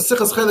in the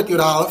Sichas Chelik Yud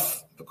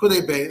Aleph, the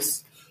Kudei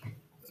Beis.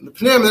 The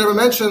Pneim never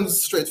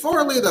mentions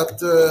straightforwardly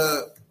that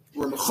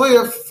we're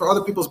mechuyev for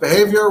other people's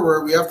behavior, where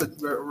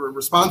we're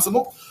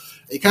responsible.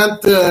 You can't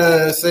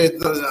say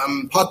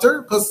I'm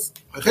potter because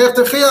mechuyev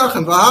techiach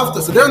and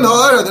v'ahavta. So there in the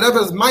order, the Rebbe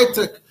is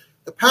maitik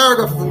the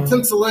paragraph from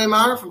Timtza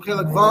Leimar, from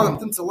Chelik Vav, and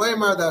Timtza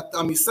Leimar, that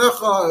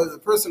amisecha, the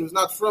person who's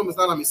not from, is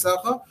not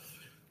amisecha.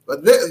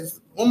 But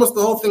almost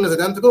the whole thing is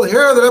identical.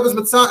 Here, the Rebbe's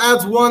Mitzvah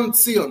adds one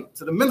tzion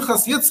to the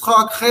Minchas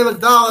Yitzchak, Chelik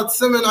Dalet,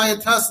 Siman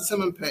Ayin Tes,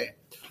 and Siman Pei.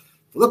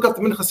 If you look up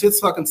the Minchas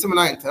Yitzchak and Siman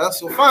Ayin Tes,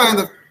 you'll find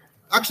that it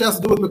actually has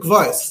to do with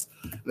Mikvais.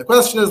 And the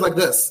question is like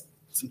this.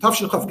 It's in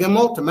Tavshin Chav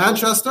Gimel to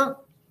Manchester.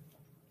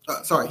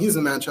 He's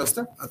in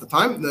Manchester at the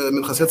time, the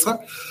Minchas Yitzchak.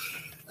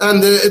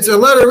 And it's a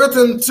letter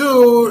written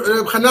to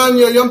Reb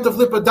Chananya Yom Tov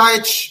Lipa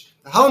Deitch,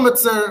 the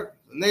Helmetzer,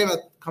 the name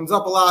that comes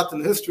up a lot in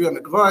the history of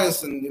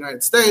Mikvais in the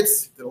United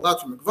States. He did a lot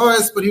from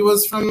Mikvais, but he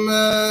was from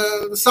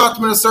the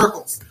Satmar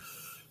circles.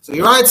 So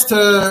he writes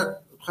to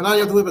Chananya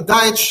Yom Tov Lipa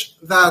Deitch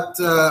that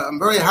I'm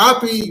very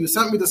happy you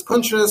sent me this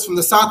kuntres from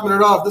the Satmar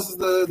Rav. This is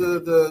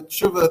the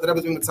tshuva that I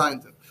was doing the sign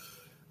to.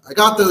 I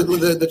got the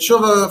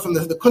tshuva from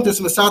the kuntres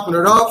from the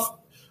Satmar Rav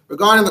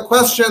regarding the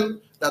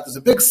question that there's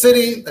a big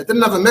city that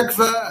didn't have a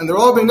mikveh, and they're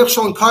all being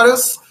nichshol and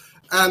kares,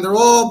 and they're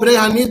all bnei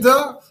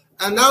hanida,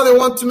 and now they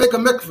want to make a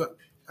mikveh.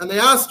 And they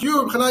asked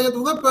you, Chananya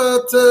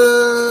Delipa,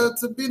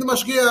 to be the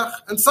mashgiach.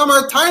 And some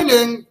are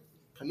tining,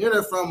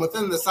 from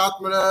within the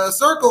Satmar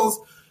circles,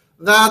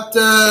 that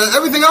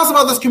everything else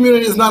about this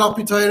community is not al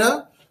pi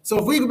Torah. So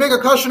if we make a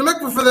kosher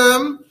mikveh for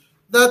them,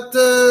 that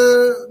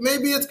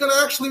maybe it's going to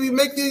actually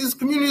make these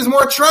communities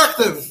more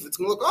attractive. It's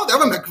going to look, they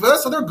have a mikveh,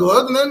 so they're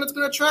good, and then it's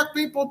going to attract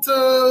people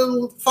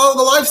to follow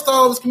the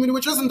lifestyle of this community,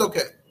 which isn't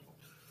okay.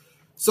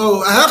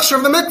 So a hechsher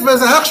of the mikveh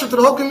is a hechsher to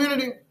the whole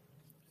community.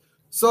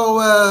 So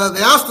they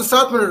asked the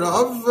Satmar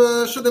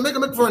Rav, should they make a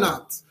mikveh or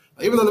not?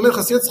 Even though the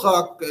Minchas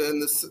Yitzchak in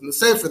the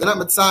Sefer, they're not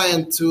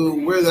mitzayin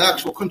to where the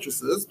actual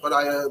kuntrus is, but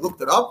I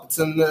looked it up. It's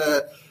in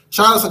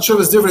Shalos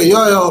HaTshuvas Divrei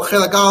Yoel,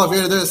 Chelak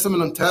Aleph, there is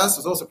Siman Test.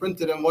 It's also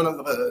printed in one of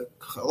the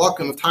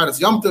halakim of Taras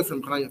Yom Tov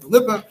from Chananya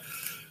Lipa.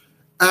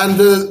 And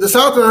the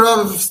Southern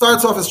Rav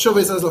starts off his Shuvah.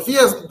 He says,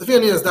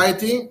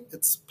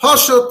 it's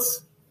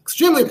pashut,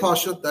 extremely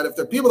pashut, that if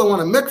there are people that want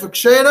to mikvah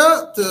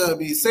kshera to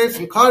be safe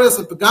from kares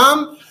and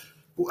pagam,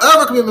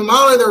 whoever can be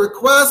memale their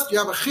request, you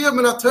have a chiyuv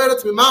min ha-Torah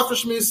to be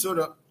mafresh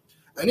mi-yisura.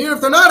 And even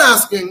if they're not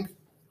asking,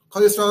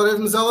 kol Yisrael rev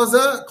mizal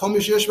hazeh, kol mi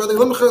sheyesh b'yadei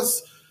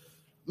limchas,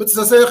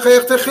 mitzvah seyach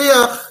chayach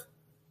techiach,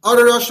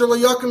 Adar asher lo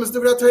yakim is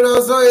divrei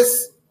Torah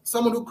hazayis,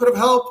 someone who could have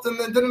helped and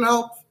then didn't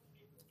help.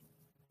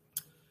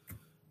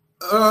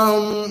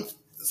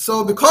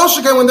 So because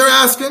again, when they're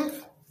asking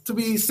to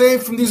be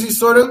saved from these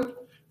Yisurim,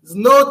 there's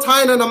no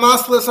taina and a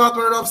maslas,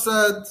 Rav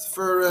said,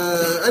 for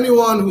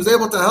anyone who's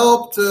able to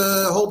help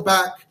to hold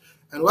back.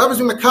 And whoever's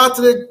being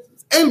mekatrig,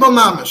 ein bo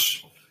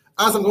mamish,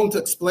 as I'm going to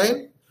explain.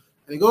 And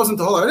he goes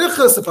into whole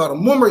arichas about a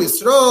mummer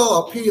Yisrael,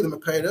 al pi the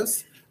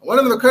Mekaydas. One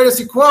of the Mekaydas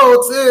he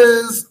quotes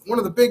is one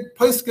of the big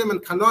poskim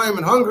and kanoim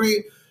in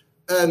Hungary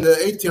in the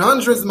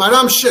 1800s,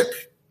 Maram Shik.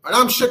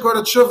 Maram Shik wrote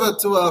a tshuva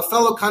to a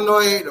fellow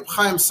kanoi, Reb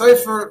Chaim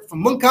Seifer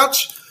from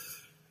Munkach.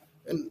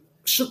 And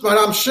Shuk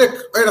Maram Shik,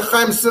 right, a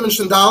Chaim Simon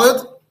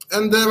Shendalid.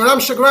 And Maram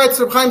Shik writes,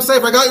 Reb Chaim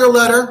Seifer, I got your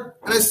letter,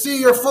 and I see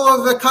you're full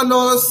of the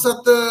kanos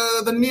at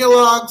the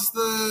neologues,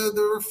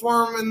 the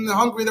reform in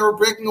Hungary that were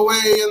breaking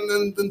away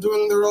and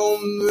doing their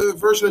own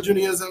version of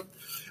Judaism.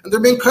 And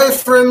they're being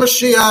kaifer in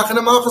Mashiach, and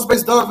Amalchus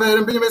based David,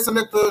 and Binyamin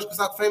Samikdash, because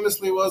that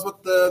famously was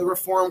what the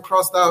reform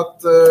crossed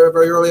out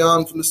very early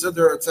on from the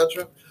Siddur,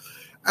 etc.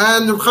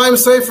 And Reb Chaim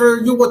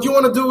Seifer, what you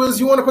want to do is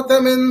you want to put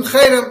them in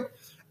Cherem.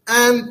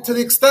 And to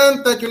the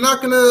extent that you're not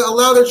going to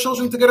allow their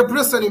children to get a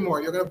bris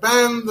anymore. You're going to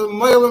ban the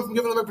Moilim from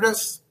giving them a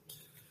bris.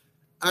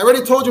 I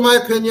already told you my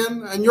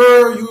opinion, and you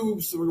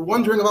were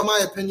wondering about my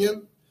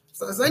opinion.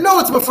 So I know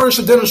it's Mefurish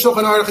Adin and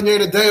Shulchan Aruch and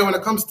Yeda Day when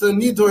it comes to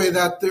Nidui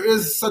that there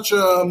is such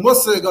a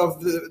musig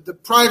of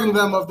depriving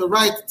them of the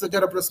right to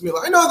get a bris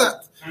milah. I know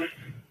that.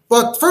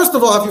 But first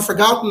of all, have you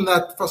forgotten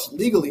that first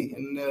legally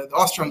in the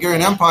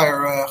Austro-Hungarian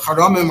Empire,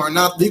 charamim are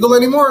not legal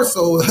anymore?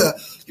 So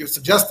you're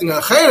suggesting a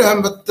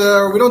cherem, but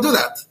we don't do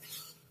that.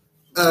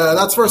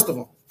 That's first of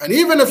all. And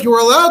even if you were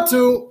allowed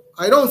to,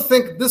 I don't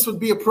think this would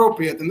be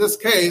appropriate in this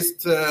case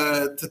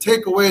to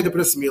take away the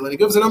bris milah. And he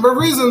gives a number of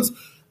reasons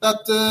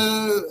that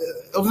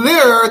over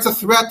there it's a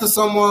threat to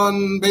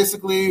someone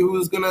basically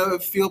who's going to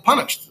feel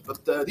punished.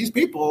 But these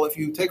people, if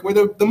you take away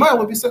the mile,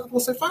 we'll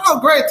say, fine, oh,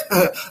 great.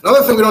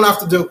 Another thing we don't have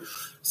to do.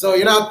 So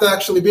you're not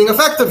actually being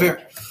effective here.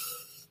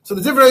 So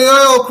the Divrei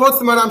Yoel quotes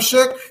the Maram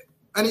Shik,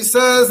 and he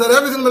says that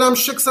everything Maram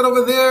Shik said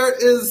over there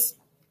is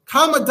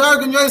Kama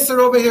Dargan Yoser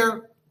over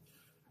here.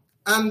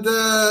 And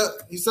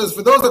he says,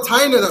 for those that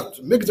taina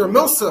that Migdar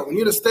Milsa, we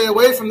need to stay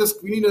away from this,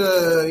 we need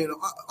to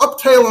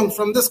uptail them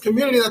from this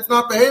community that's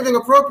not behaving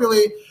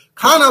appropriately.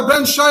 Kana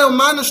Ben Shayel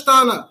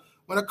Manashtana.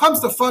 When it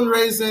comes to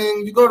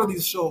fundraising, you go to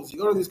these shows, you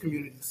go to these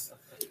communities.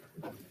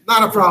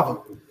 Not a problem.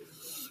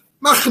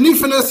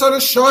 Machnifenes on a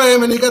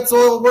shoyim, and he gets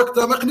all worked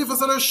up.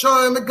 Machnifenes on a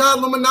shoyim,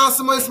 megadlo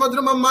menasim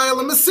oismadrim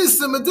amayel,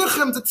 mesisim,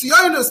 medichim,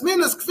 tzionis,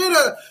 minas,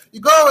 kfira. You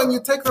go and you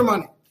take their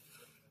money.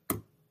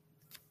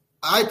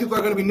 People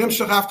are going to be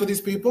nimshach after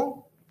these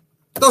people.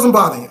 It doesn't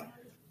bother you.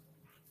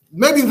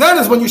 Maybe then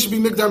is when you should be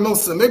migdar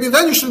milsa. Maybe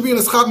then you should be in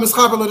a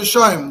mischaber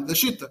l'rishoyim, the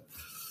shita.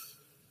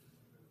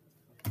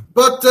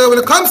 But when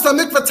it comes to a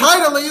mikvah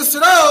tara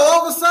l'Yisrael,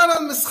 all of a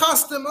sudden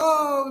mischastim.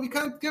 Oh, we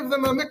can't give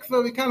them a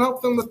mikvah. We can't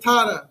help them with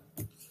tara.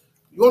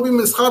 You won't be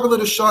mischaber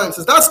l'rishoyim.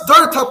 Says that's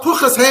dar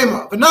tapuchas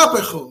hema,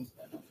 v'napechu.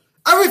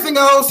 Everything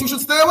else you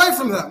should stay away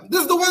from them.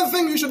 This is the one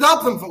thing you should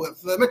help them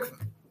with the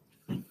mikvah.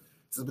 He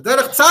says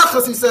b'derech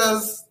tzachas. He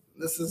says.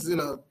 This is,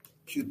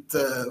 cute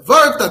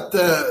word that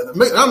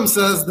the Ram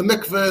says the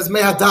mikveh is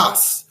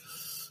mehadas.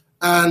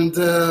 And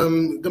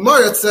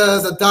Gemara it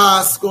says that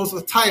das goes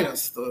with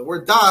Titus. The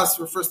word das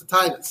refers to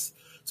Titus.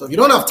 So if you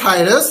don't have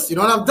Titus, you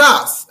don't have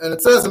das. And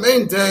it says,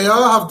 Amein deya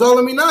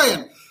havdalah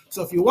minayin.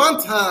 So if you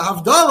want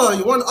havdalah,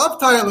 you want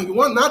uptailing, you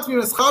want not to be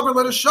mischaber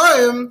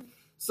l'rishayim,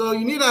 so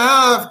you need to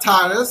have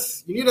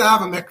Titus, you need to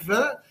have a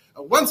mikveh.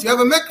 Once you have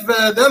a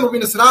mikveh, then we'll be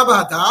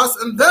nisraba hadas,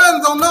 and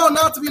then they'll know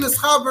not to be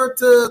nischaber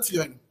to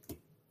tziyonim.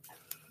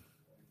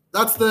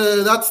 That's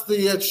the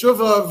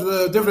tshuva of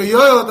the Divrei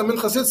Yoel that the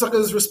Minchas Yitzchak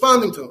is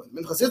responding to.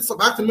 Minchas Yitzchak,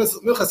 back to Minchas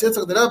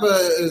Yitzchak, the Rebbe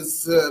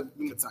is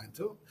being assigned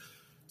to.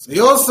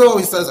 So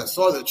he says, I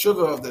saw the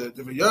tshuva of the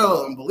Divrei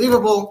Yoel,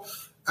 unbelievable.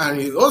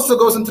 And he also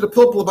goes into the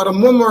pilpul about a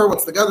mummer,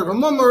 what's the gather of a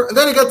mummer. And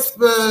then he gets to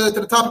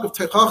the topic of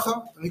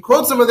Tochacha. And he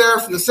quotes over there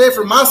from the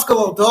Sefer Maskal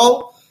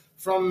Al-Dol,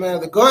 from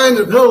the Goyen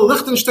of Hill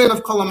Lichtenstein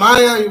of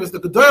Kolomaya. He was the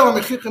Gedoyel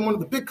HaMechichim, one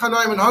of the big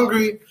Kanaim in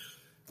Hungary.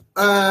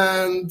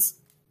 And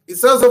he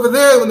says over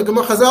there, when the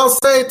Gemara Chazal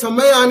say,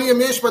 Tomei ani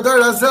yemesh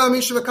badar lazeh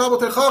misha v'kabel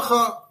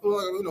techacha,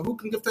 who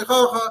can give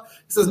techacha?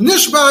 He says,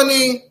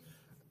 Nishbani,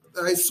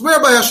 I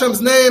swear by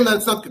Hashem's name that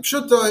it's not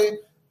kipshutoi,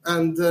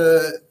 and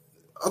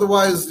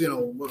Otherwise,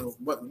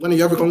 when are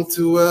you ever going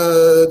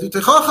to do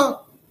Tochacha?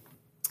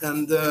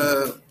 And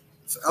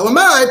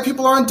Elamai,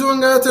 people aren't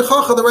doing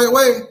Tochacha the right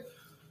way.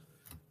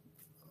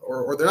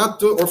 Or they're not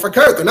doing, or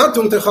fakir, they're not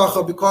doing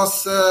Tochacha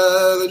because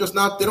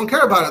they don't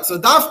care about it. So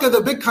Dafka,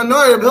 the big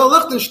Kanoi, Bill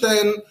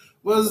Lichtenstein,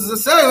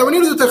 was saying that we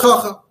need to do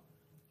Tochacha.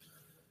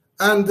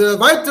 And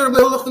weiter,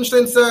 Bill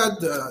Lichtenstein said,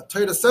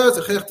 Torah says,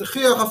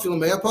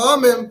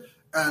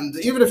 and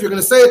even if you're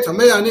going to say it,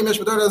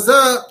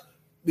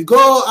 we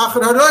go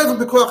Achar Haroiv and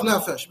B'Koach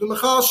Nefesh.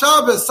 B'Mechal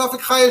Shabbos, Safik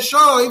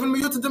Chayesha, even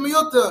Miyuta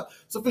Demiyuta.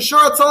 So for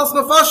sure, it's all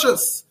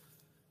Nefashis.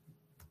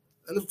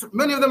 And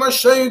many of them are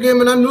Sheigim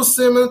and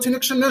Anusim and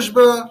Tinik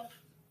Shenishba.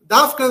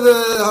 Dafka,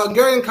 the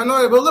Hungarian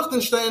Kanoi, Bill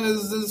Lichtenstein,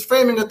 is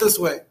framing it this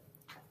way.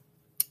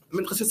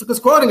 Chassidus is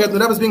quoting it, the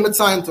Rebbe is being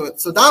mitzayin to it.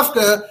 So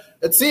Dafka,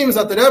 it seems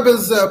that the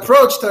Rebbe's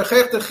approach to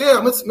Chayech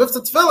Techir, Mitzvah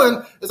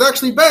Tefillin, is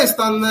actually based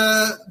on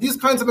these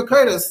kinds of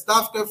Akeidas,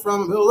 Dafka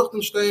from Bill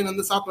Lichtenstein and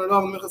the Sapner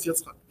Rav and Minchas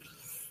Yitzchak.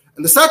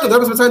 And the second, the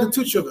Rebbe is mitzayin to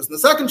two shuvas. The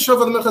second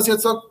shuva of the Minchas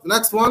Yitzchak, the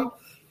next one,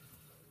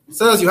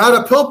 says you had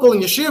a pilpul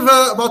in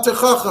yeshiva about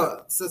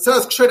Tochacha. So it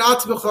says kshet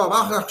atzbecha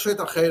v'achach kshet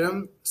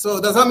acherim.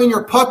 So does that mean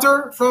you're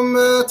putter from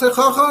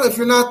Tochacha if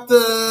you're not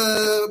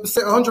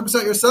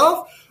 100%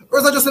 yourself, or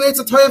is that just an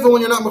eitzah toiva when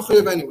you're not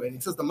mechuyev anyway? And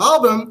he says the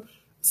Malbim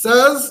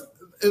says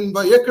in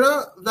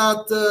Vayikra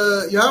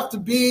that you have to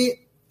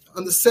be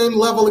on the same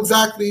level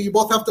exactly. You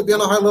both have to be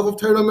on a high level of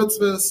Torah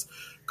mitzvahs,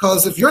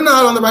 because if you're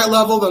not on the right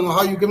level, then how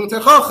are you giving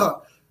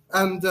Tochacha?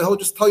 And he'll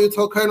just tell you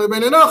to Kain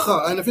Rebbein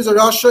Enacha. And if he's a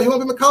Rasha, he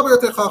won't be Mekaber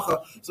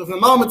Techacha. So from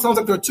the Malm, it sounds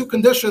like there are two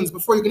conditions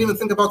before you can even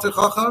think about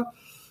Techacha.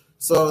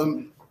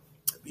 So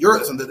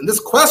this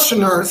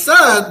questioner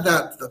said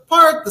that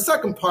the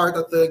second part,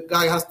 that the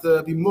guy has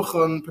to be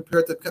Muchan,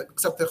 prepared to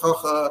accept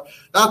Techacha,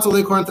 that's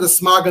only according to the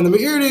Smag and the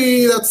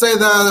Meiri that say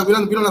that we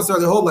don't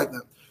necessarily hold like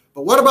that.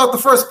 But what about the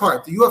first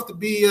part? Do you have to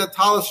be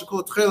Talis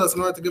Shekul Tchelas in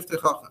order to give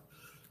Techacha?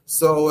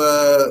 So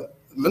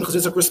Minchas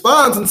Yitzchak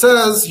responds and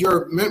says,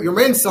 your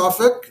main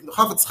Safek, the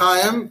Chafetz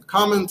Chaim,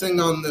 commenting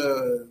on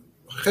the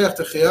Chayach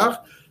Techiach,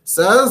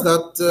 says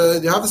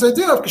that you have this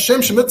idea of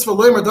Kashem Shemitzvah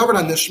Loy Merdavar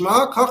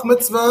HaNishma, Kach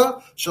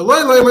Mitzvah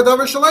Shaloi Loy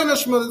Merdavar Shaloi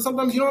Nishma.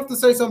 Sometimes you don't have to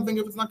say something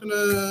if it's not going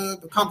to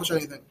accomplish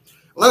anything.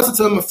 Unless it's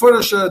a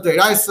Mefurish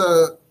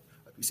Deiraisa,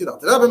 like we see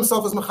that the Rebbe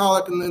himself is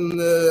Mechalik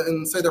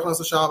in Seder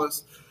Chanas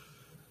Shabbos.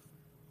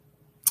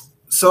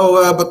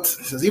 So, but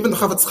he says, even the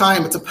Chafetz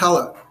Chaim, it's a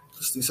Pella.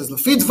 He says,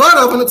 "Lefid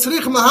varav and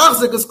tzrichim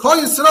lahachzik is kol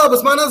Yisrael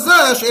b'zman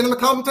hazeh she'ein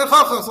mekabel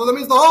techacha." So that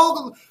means the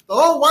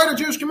whole wider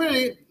Jewish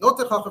community, no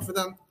techacha for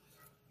them,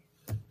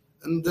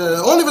 and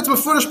only if it's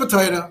mefurish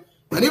b'Torah.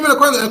 And even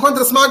according to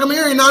the Smag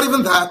Meiri, not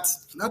even that.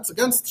 And that's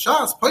against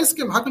Shas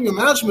Paiskim. How can you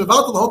imagine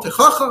without the whole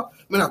techacha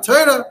min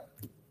Torah?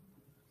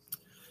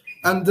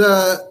 And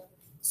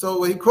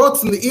so he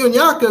quotes in the Iyun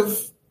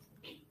Yaakov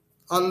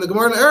on the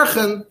Gemara in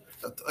Erchen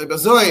that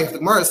the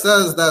Gemara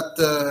says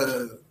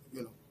that.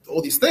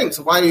 All these things.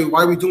 So why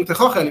are we doing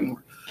Techacha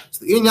anymore?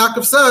 So the Iyun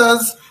Yaakov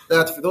says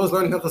that for those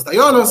learning Hilchos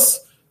Dayanos,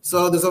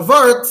 so there's a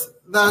vart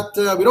that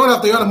we don't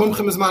have Dayanim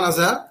Mumchim Mizman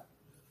Hazeh,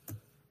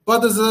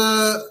 but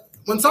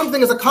when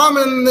something is a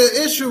common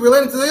issue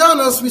related to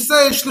Dayanos, we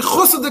say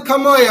shlichus de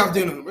kamoy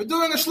avdinun. We're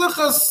doing a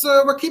shlichus,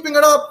 we're keeping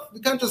it up. We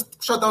can't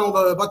just shut down all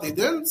the batei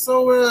din.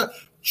 So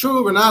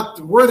true, we're not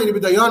worthy to be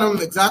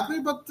Dayanim exactly,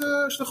 but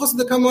shlichus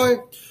de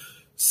kamoy.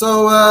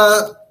 So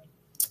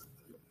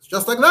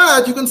just like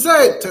that, you can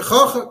say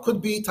Techacha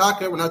could be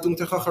Taka. We're not doing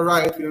Techacha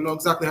right. We don't know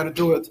exactly how to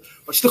do it.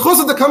 But Shlichus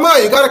of the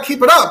Kamay, you got to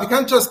keep it up. You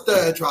can't just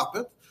drop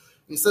it.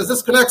 He says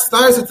this connects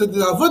nicely to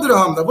the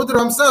Avudraham. The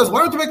Avudraham says, why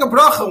don't you make a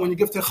bracha when you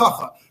give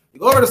Techacha? You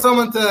go over to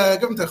someone to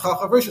give him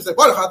Techacha. First you say, you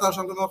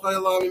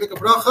make a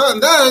bracha,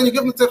 and then you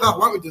give him Techacha.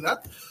 Why don't we do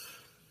that?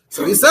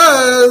 So he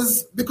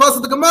says,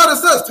 because the Gemara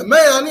says,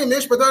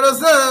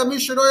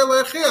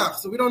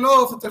 so we don't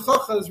know if the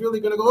Techacha is really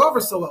going to go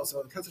over so well.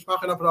 So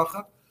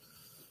bracha.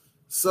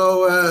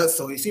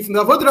 So you see from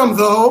the Avodram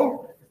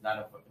though.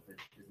 There's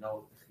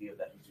no chiyuv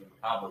that he's doing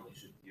problem.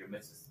 Your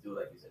mitzvah to do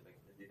like you said,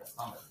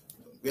 like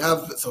we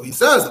have. So he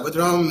says the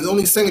Avodram is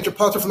only saying that you're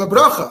part from the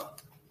bracha,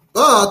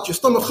 but you're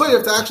still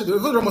mechuyev to actually. The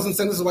Avodram wasn't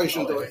saying this is why you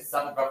shouldn't do it. It's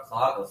not a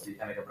bracha, so you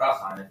can make a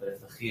bracha on it, but if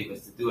the chiyuv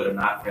is to do it and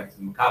not for him to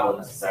mekabel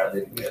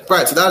necessarily.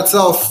 Right. So that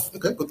itself,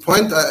 okay, good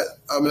point.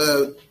 I'm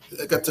going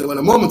to get to in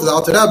a moment to the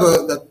Alter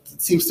Rebbe. That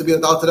it seems to be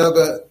that the Alter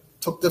Rebbe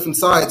took different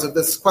sides of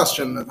this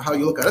question of how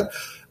you look at it.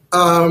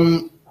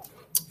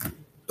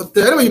 But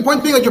anyway, your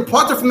point being that you're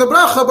parted from the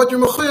bracha, but you're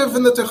mechuyev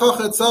in the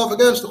techacha itself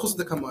against the chus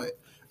de kamay.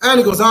 And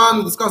he goes on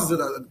and discusses it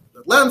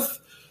at length.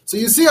 So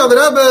you see how the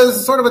Rebbe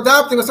is sort of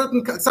adapting a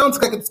certain. It sounds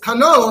like it's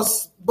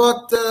kanos,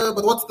 but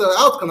what's the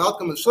outcome? The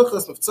outcome is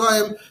shlichus,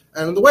 meftzayim,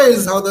 and the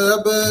ways how the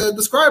Rebbe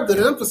described it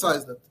and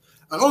emphasized it.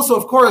 And also,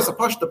 of course, a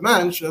pashut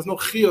mensch has no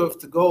chiyuv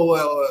to go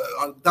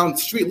down the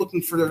street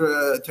looking for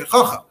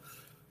techacha.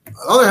 On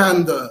the other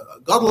hand,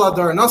 gadol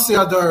adar, nasi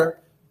adar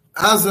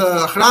has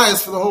a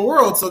achrayas for the whole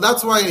world, so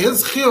that's why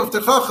his chiyuv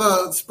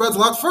techacha spreads a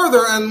lot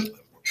further, and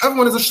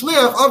everyone is a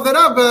shliach of the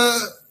Rebbe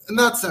in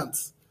that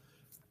sense.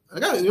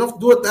 Again, you don't have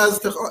to do it as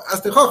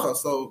Tochacha,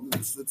 so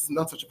it's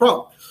not such a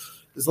problem.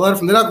 There's a letter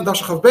from the Rebbe in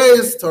Tochacha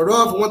Beis to a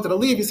Rav who wanted to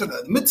leave. He said,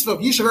 the mitzvah of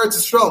Yishuv Eretz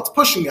Yisrael, it's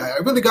pushing guy. I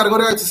really got to go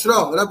to Eretz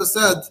Yisrael. The Rebbe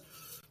said,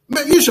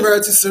 Yishuv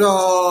Eretz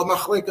Yisrael,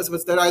 machleikas if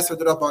it's deraisa or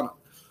derabana.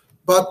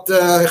 But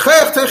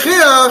Chayach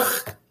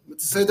Techiach, to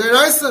say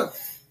deraisa,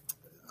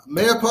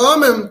 Mea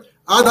Pa'amim,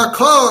 Ad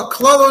Hakah,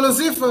 Klalo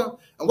Nazifa.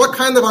 And what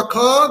kind of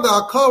Hakah? The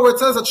Hakah where it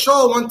says that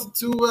Shaul wanted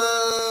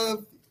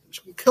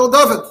to kill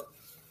David.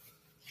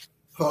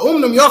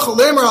 Ha'umnum yachal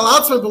lemer al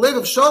atzma b'leiv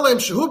of Shalem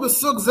shehu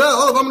b'sug zeh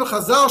all of amnu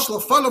chazal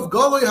shlafan of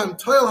goloi ham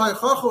toil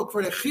ha'chachu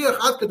kvar echiach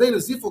ad kadei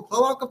nezifu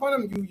klal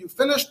kapanim. You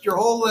finished your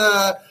whole.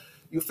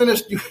 You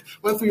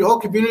went through your whole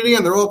community,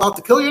 and they're all about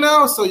to kill you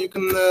now. So you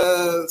can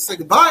say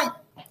goodbye.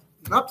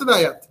 Not to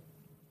that yet.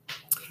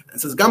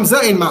 It says gam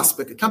zeh ein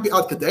maspik. It can't be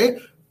ad kadei.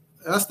 It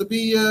has to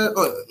be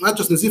not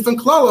just nezif and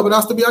klala, but it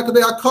has to be ad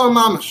kadei hakah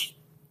mamash,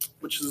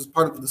 which is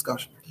part of the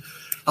discussion.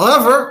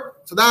 However.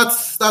 So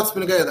that's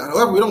been a good.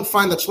 However, we don't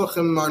find that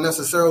shluchim are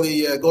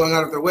necessarily going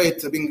out of their way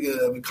to being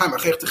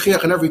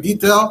in every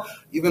detail.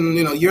 Even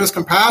years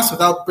can pass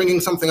without bringing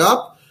something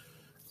up.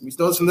 We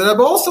notice from the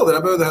Rebbe also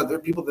that there are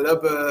people that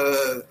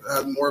Rebbe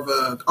had more of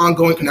an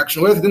ongoing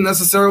connection with. He didn't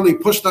necessarily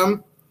push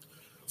them.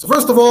 So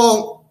first of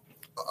all,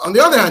 on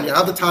the other hand, you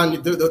have the Tanya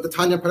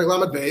Perek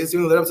Lamed Beis.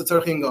 Even though the Rebbe said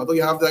Tzarech Gadol,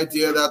 you have the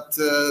idea that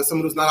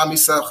someone who's not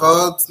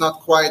Amisecha, it's not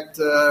quite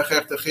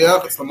Chech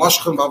Techiach, it's the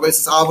Moshchem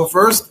V'Avesis Ava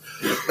first.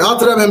 The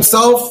Alter Rebbe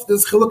himself,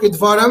 this Chilukei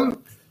Dvarim.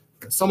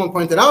 Someone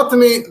pointed out to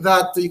me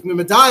that you can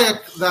be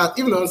medayek that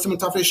even though in Simon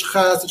Tafresh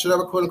Ches, it should have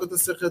a quote unquote the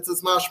Sichitz,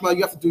 it's mashma,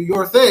 you have to do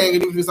your thing, and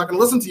even if he's not going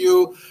to listen to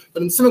you.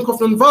 But in Simon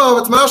Kufnan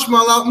Vav, it's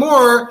mashma a lot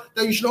more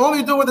that you should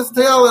only do with this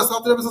te'eles.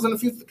 Alter Rebbe says in a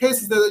few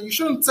cases that you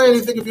shouldn't say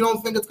anything if you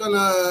don't think it's going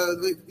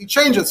to. He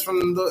changes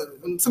from the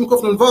in Simon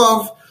Kufnan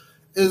Vav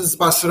is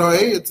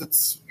Basroi.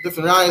 It's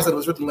different rayas that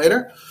was written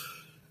later.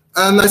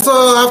 And I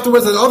saw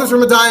afterwards that others were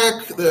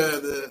medayek.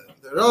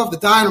 The Rav, the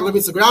Dayan of Levi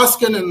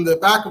Zagraskin, in the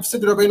back of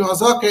Siddur Rabbeinu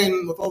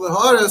Hazaken with all the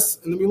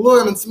Haaretz, in the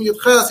Miluim and Simiyat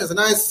Ches, he has a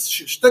nice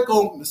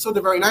shtickle, Mesuda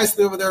very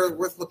nicely over there,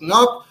 worth looking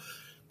up.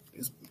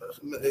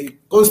 He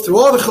goes through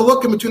all the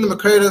chilukim between the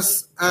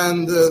Makairis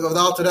and the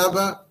Alter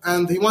Rebbe,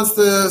 and he wants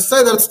to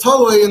say that it's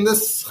totally in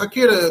this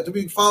Chakira, do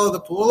we follow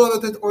the Pula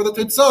or the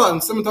Tetzah?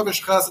 And Simon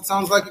Tavish Ches, it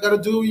sounds like you got to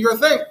do your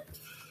thing.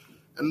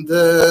 And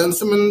in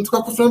Simon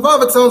Tkapuf and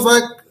Vav, it sounds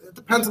like it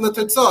depends on the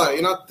Tetzah.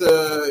 You're not,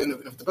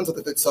 if it depends on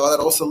the Tetzah,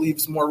 that also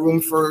leaves more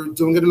room for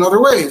doing it in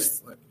other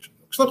ways. Like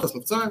shlichus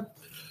mitzvah.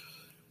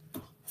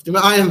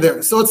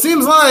 There. So it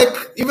seems like,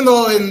 even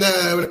though when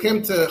it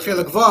came to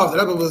Chelek Vav, the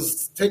Rebbe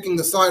was taking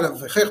the side of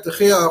Chech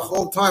Techiach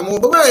all the time, all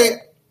the way,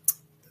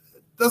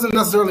 it doesn't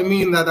necessarily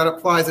mean that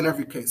applies in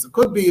every case. It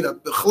could be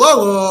that the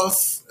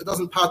Chlalos, it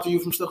doesn't pater you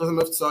from Shlichus and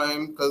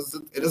Mitzvahim because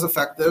it is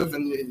effective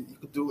and you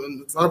could do it,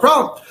 and it's not a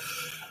problem.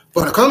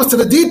 But when it comes to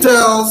the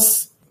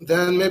details,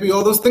 then maybe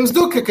all those things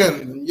do kick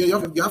in. You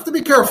have to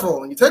be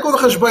careful. And you take all the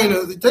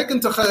cheshbainas, you take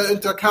into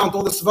account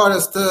all the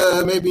svaras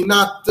to maybe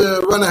not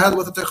run ahead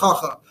with the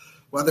techacha.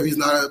 Whether he's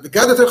not a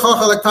begeder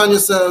techacha, like Tanya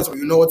says, or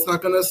it's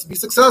not going to be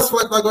successful,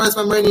 like Lagoris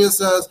Mamrenia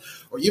says,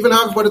 or even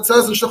have what it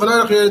says in Shulchan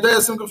Aruch Yeridei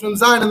Simcha from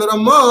Zayin and the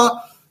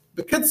Ramah,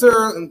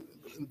 Bekitzer, and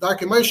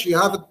Darkei Moshe, you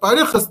have it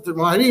Barichas, the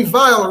Mahari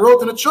Vail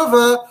wrote in a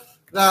tshuva,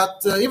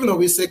 that even though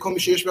we say Kol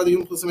Misheyesh B'Yadei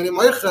Yom Chusam Einei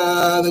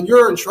Moicha, then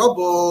you're in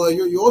trouble.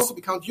 You also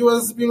count you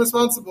as being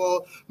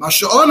responsible.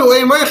 Masha'onu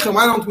Ein Moicha.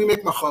 Why don't we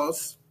make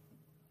machos?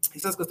 He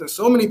says because there's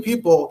so many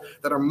people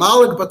that are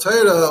Malik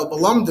B'Torah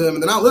B'Lamdim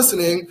and they're not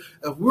listening.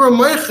 If we were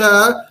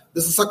Moicha,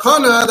 there's a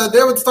sakana that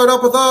they would start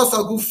up with us.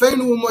 Al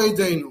Gufeinu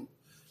U'Moedeinu.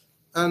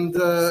 And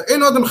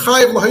Ein Adam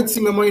Chayiv L'Hoitzi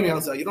Memoini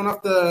Al Zeh. You don't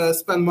have to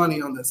spend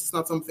money on this. It's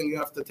not something you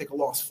have to take a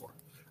loss for.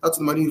 That's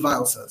what Mari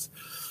Vail says.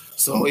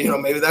 So,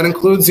 maybe that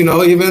includes, even,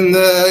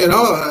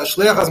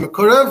 shliach as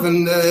mekurev,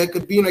 and it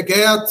could be in a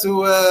gea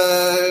to,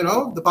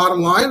 the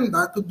bottom line.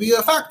 That could be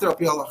a factor of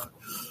Yalach.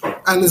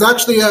 And there's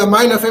actually a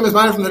famous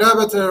minor from the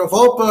Rebbe to Rav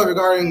Volpa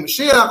regarding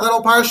Mashiach, that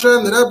old parsha,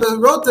 and the Rebbe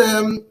wrote to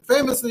him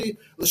famously,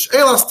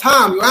 L'she'elas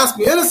tam, you ask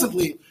me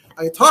innocently,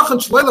 Ayitachan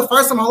shleila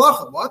farsam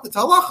halacha. What? It's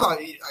halacha.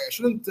 I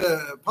shouldn't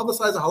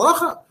publicize a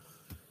halacha.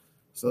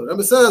 So the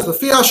Rebbe says,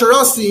 "L'fi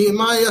Asherasi, in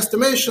my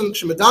estimation,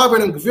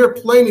 Shemedabrin and Gvir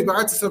Pleni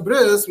ba'Artzis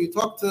Abris, we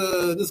talk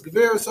to this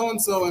Gvir so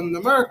and so in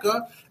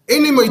America.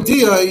 Any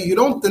idea you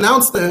don't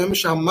denounce to him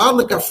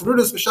Shamadlik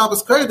Afrudis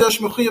v'Shabbos Kodesh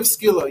Mechuyev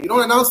Skila. You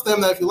don't announce to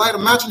him that if you light a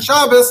match in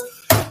Shabbos,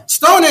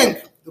 stoning.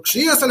 The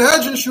Kshias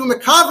Sanhedrin Shu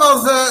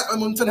Mekaval Zeh,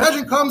 and when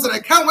Sanhedrin comes, and I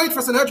can't wait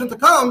for Sanhedrin to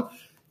come.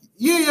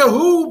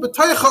 Yehu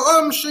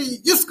b'Teicha She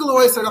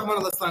Yiskalu Eiser Rahman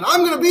al-Islam.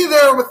 I'm going to be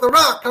there with the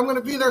rock. I'm going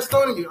to be there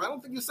stoning you. I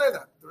don't think you say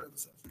that. The Rebbe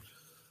says.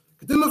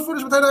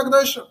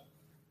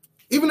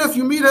 Even if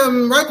you meet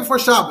him right before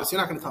Shabbos,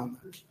 you're not going to tell him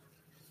that.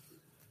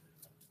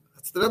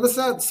 That's what the Rebbe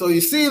said. So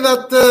you see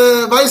that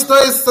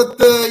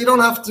that you don't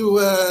have to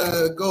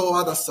go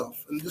ad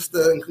asaf. And just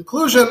in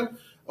conclusion, I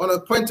want to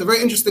point to a very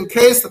interesting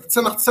case that the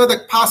Tzemach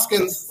Tzedek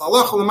paskins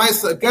halacha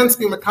l'maisa against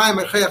being mekayim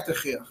mechayach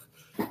techiach.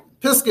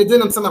 Piskei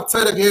din and Tzemach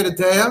Tzedek here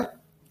today,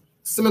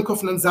 Siman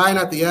Kufnan Zayin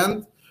at the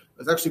end.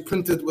 It's actually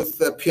printed with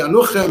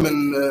pianuchim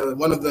and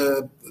one of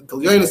the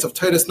Gilyonis of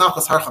Titus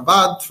Nachas Har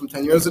Chabad from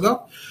 10 years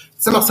ago.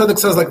 Tzemach Tzedek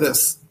says like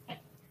this. It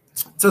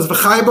says,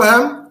 V'chai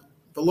bohem,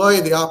 the loy,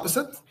 the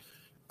opposite.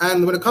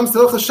 And when it comes to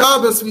Hilchos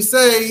Shabbos, we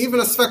say even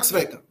a Sfek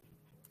Sveika.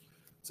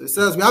 So he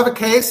says, we have a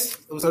case,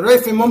 it was a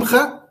Reifi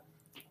Mumche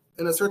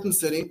in a certain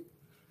city,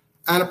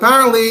 and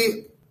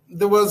apparently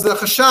there was a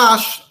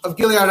chashash of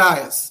Gilei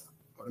Arayas.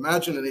 Or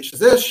imagine an Ish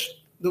Ish,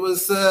 there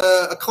was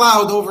a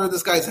cloud over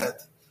this guy's head.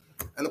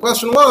 And the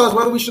question was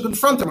whether we should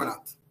confront him or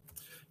not.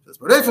 If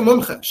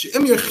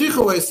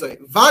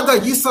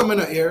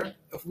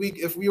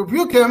we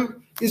rebuke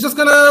him, he's just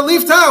going to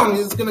leave town.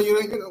 He's going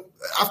to,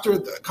 after a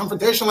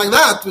confrontation like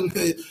that, when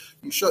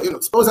you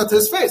expose that to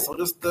his face,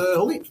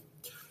 he'll leave.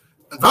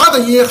 We said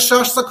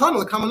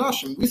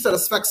a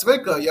svek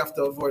sveka, you have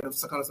to avoid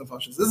sakanas and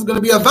fashions. This is going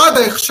to be a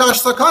vada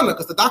chash sakana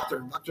because the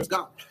doctor's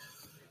gone.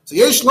 So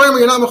yesh loymer,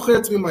 you're not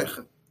mechuyah to be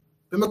meichem.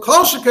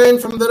 B'mekol shekain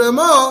from the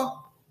Ramah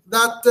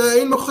that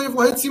in mechuyev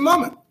lahitzi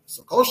moment.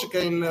 So kol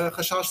shekain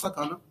chashash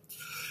sakana.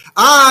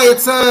 It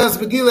says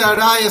v'gilei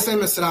arayas ein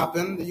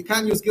misrapin that you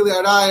can't use gilei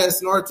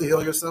arayas in order to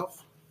heal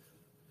yourself.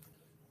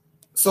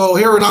 So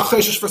here we're not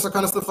cheshish for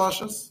sakanas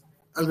nefashos,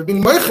 and we're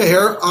being meicha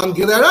here on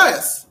gilei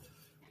arayas.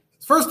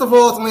 First of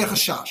all, it's only a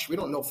chashash. We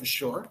don't know for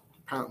sure,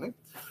 apparently.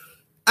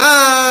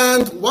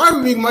 And why are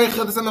we being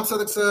meicha? The Tzemach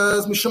Tzedek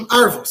says mishum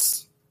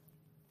arvus.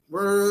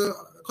 We're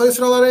Klal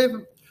Yisrael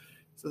areivim.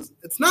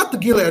 It's not the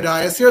Gilei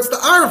Arayas here, it's the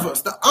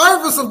Arvus. The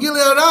Arvus of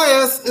Gilei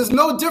Arayas is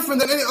no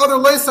different than any other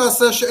Leisa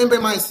says She'en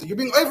B'Maisi. You're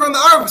being over on the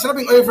Arvus, you're not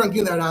being over on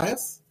Gilei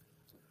Arayas.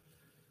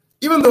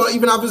 Even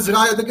Abu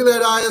Ziraya, the Gilei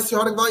Arayas,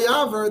 Yehorak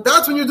V'Yaver,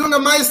 that's when you're doing a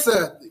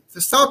Maisa.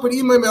 To stop with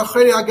Imay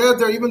Me'acheri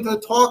Ageder, even to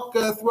talk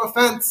through a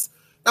fence,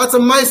 that's a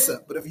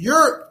Maisa. But if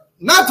you're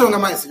not doing a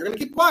Maisa, you're going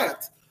to keep quiet,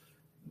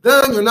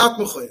 then you're not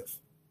Mechayev.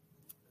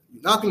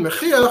 You're not being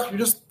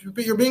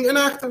Mechiach, you're being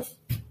inactive.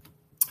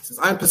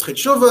 Ein Peschit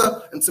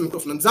Tshuva and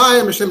Simkuf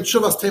Nanzayim Mishem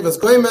Tshuvas Tevas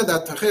Goyme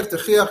that Tachech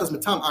Techiach is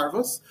Mitam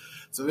Arvus.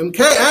 So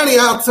Imkei Ani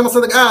out Tzemach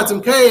Tzedek adds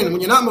Imkei when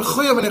you're not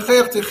Mechuyev and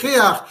Echech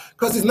Techiach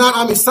because he's not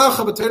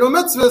Amisacha but Teiro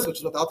Mitzvahs, which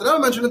is what the Alter Rebbe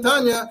mentioned in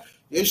Tanya.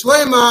 Yesh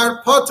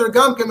Leimar Potter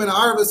Gamkem in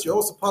Arvus. You're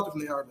also Potter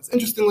from the Arvus.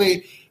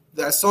 Interestingly,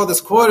 I saw this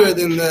quoted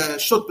in the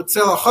Shut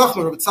B'Tzel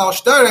Chachma or B'Tzal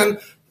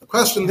Shteren. The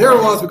question there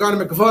was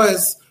regarding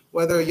mikvahs,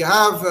 whether you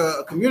have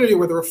a community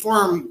where the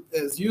Reform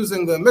is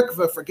using the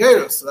mikvah for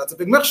gerus, so that's a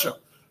big mixture.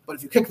 But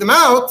if you kick them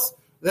out,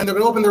 then they're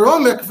going to open their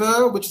own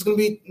mikveh, which is going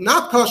to be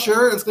not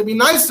kosher, and it's going to be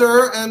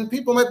nicer, and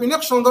people might be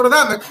nichshel and go to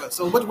that mikveh.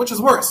 So which is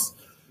worse?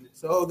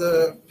 So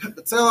the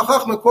Tzemach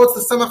Chachma quotes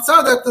the Tzemach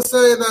Tzedek to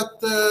say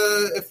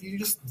that if you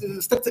just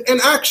stick to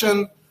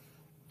inaction,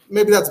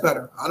 maybe that's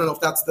better. I don't know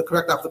if that's the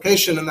correct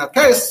application in that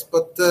case,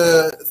 but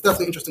it's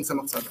definitely interesting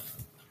Tzemach Tzedek.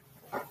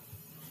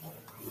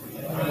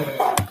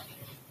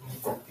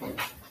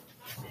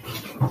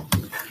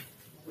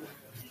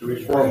 The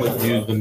Reform would use the